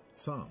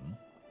 Some,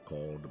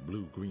 called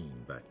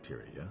blue-green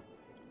bacteria,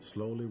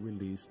 slowly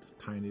released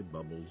tiny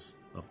bubbles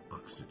of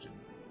oxygen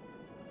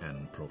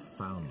and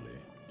profoundly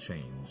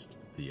changed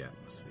the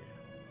atmosphere.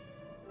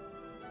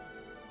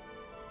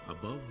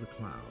 Above the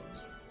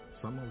clouds,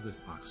 some of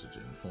this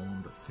oxygen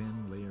formed a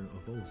thin layer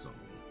of ozone,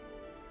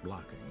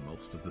 blocking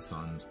most of the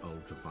sun's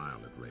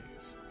ultraviolet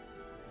rays.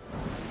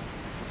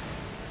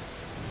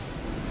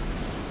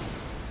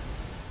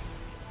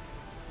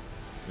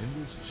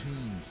 In this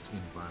changed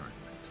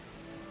environment,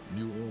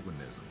 new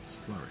organisms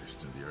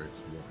flourished in the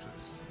Earth's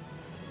waters.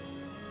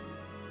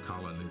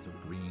 Colonies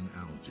of green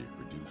algae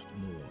produced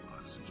more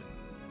oxygen.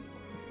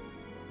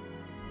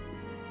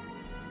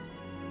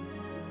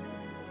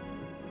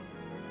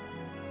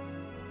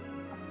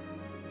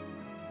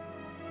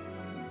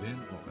 Then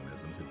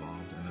organisms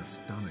evolved an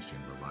astonishing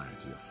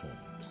variety of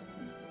forms.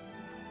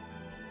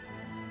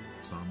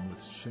 Some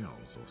with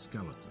shells or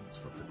skeletons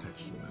for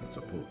protection and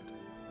support.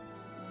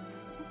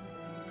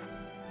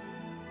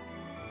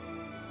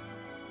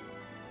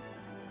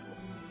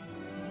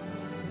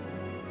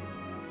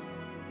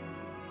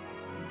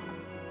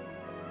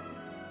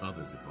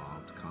 Others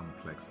evolved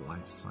complex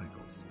life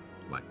cycles,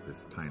 like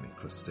this tiny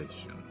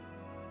crustacean.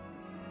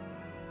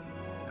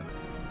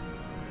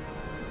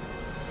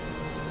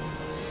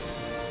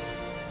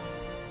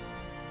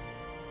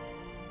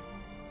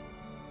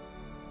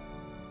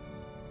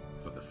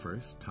 For the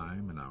first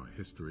time in our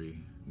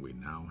history, we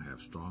now have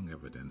strong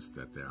evidence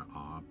that there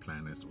are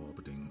planets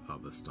orbiting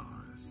other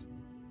stars.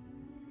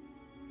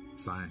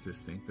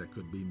 Scientists think there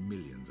could be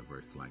millions of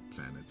Earth-like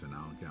planets in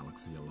our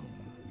galaxy alone.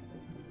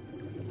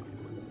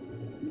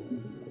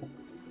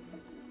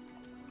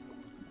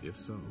 If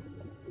so,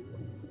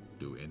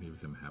 do any of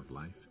them have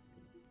life?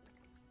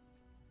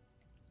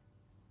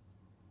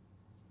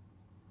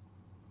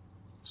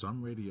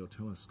 Some radio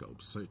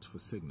telescopes search for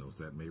signals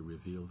that may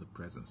reveal the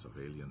presence of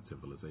alien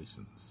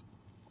civilizations.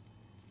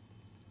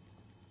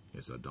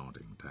 It's a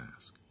daunting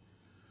task,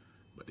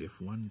 but if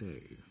one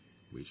day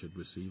we should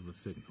receive a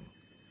signal,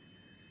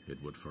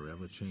 it would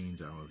forever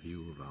change our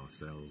view of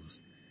ourselves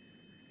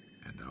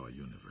and our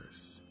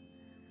universe.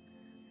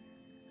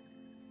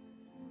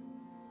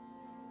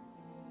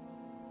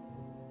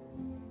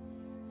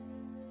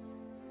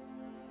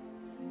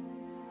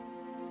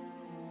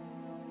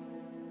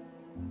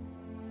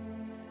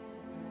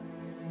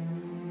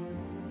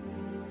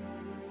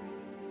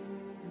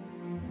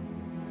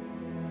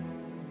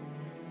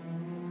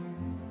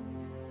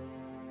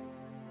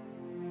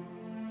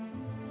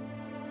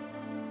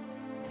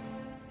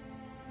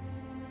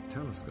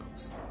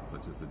 Telescopes,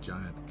 such as the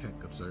giant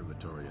Keck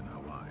Observatory in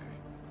Hawaii,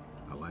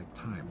 are like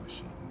time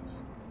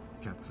machines,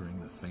 capturing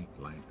the faint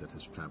light that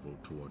has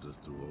traveled toward us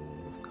through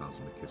all of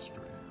cosmic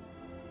history.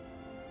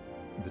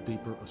 The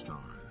deeper are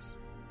stars,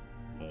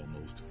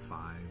 almost 5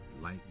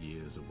 light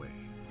years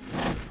away.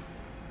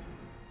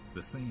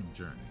 The same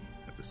journey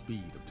at the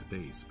speed of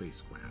today's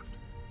spacecraft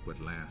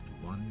would last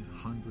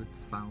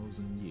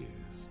 100,000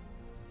 years.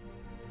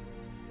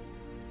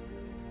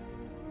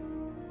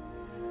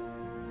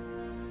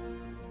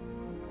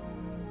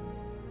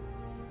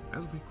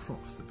 As we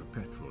cross the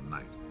perpetual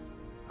night,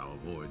 our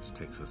voyage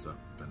takes us up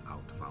and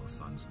out of our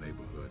sun's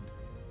neighborhood,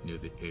 near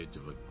the edge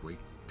of a great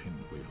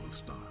pinwheel of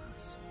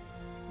stars.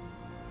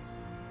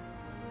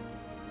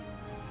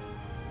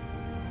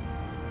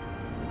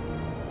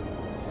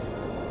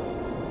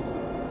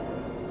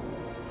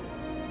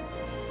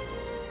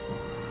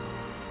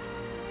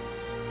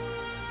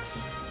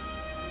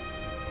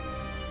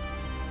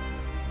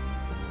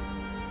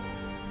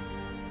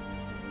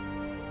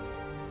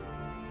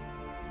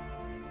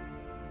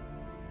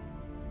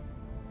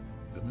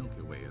 The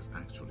Milky Way is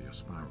actually a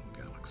spiral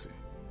galaxy,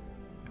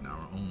 and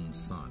our own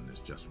sun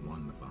is just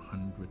one of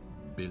 100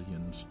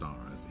 billion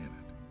stars in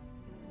it.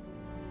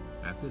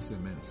 At this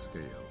immense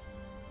scale,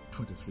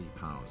 23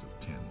 powers of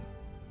 10,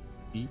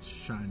 each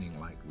shining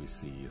light we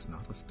see is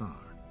not a star,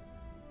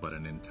 but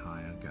an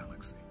entire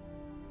galaxy,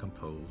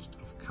 composed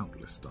of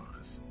countless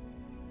stars.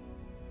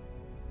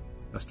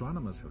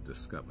 Astronomers have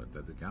discovered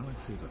that the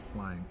galaxies are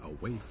flying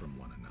away from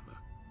one another.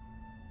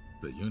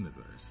 The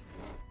universe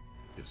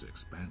is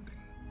expanding.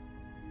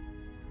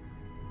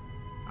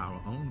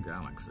 Our own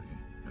galaxy,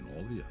 and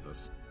all the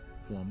others,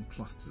 form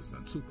clusters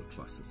and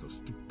superclusters of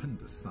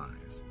stupendous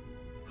size,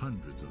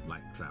 hundreds of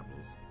light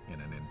travels in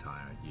an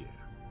entire year.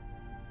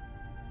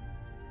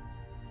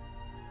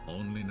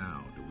 Only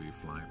now do we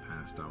fly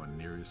past our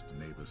nearest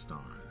neighbor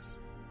stars,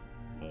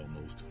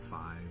 almost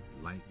 5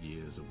 light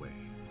years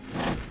away.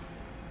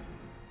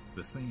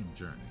 The same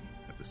journey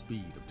at the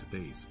speed of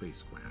today's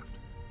spacecraft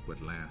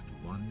would last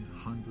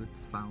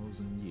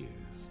 100,000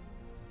 years.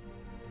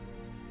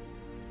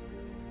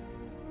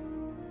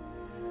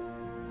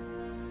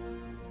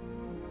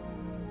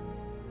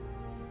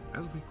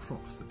 As we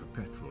cross the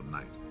perpetual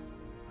night,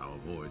 our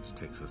voyage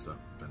takes us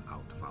up and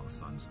out of our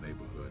sun's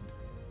neighborhood,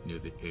 near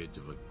the edge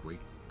of a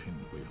great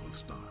pinwheel of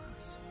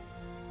stars.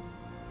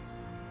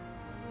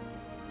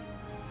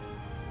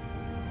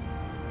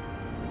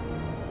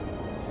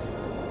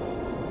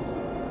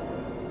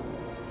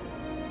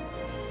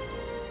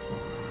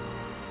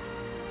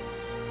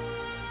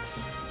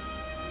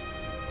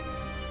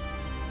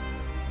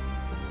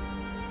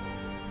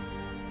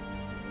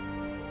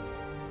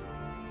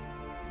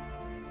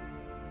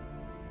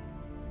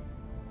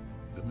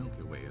 The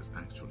Milky Way is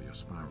actually a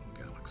spiral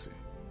galaxy,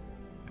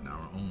 and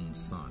our own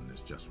sun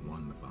is just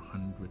one of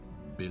 100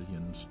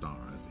 billion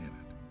stars in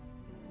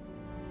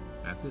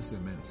it. At this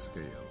immense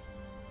scale,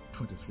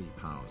 23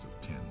 powers of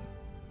 10,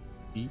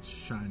 each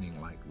shining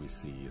light we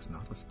see is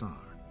not a star,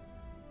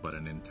 but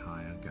an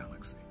entire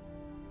galaxy,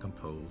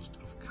 composed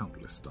of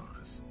countless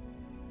stars.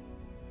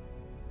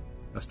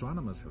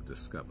 Astronomers have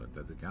discovered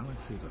that the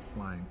galaxies are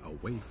flying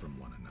away from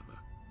one another.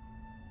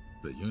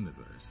 The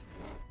universe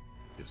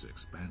is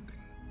expanding.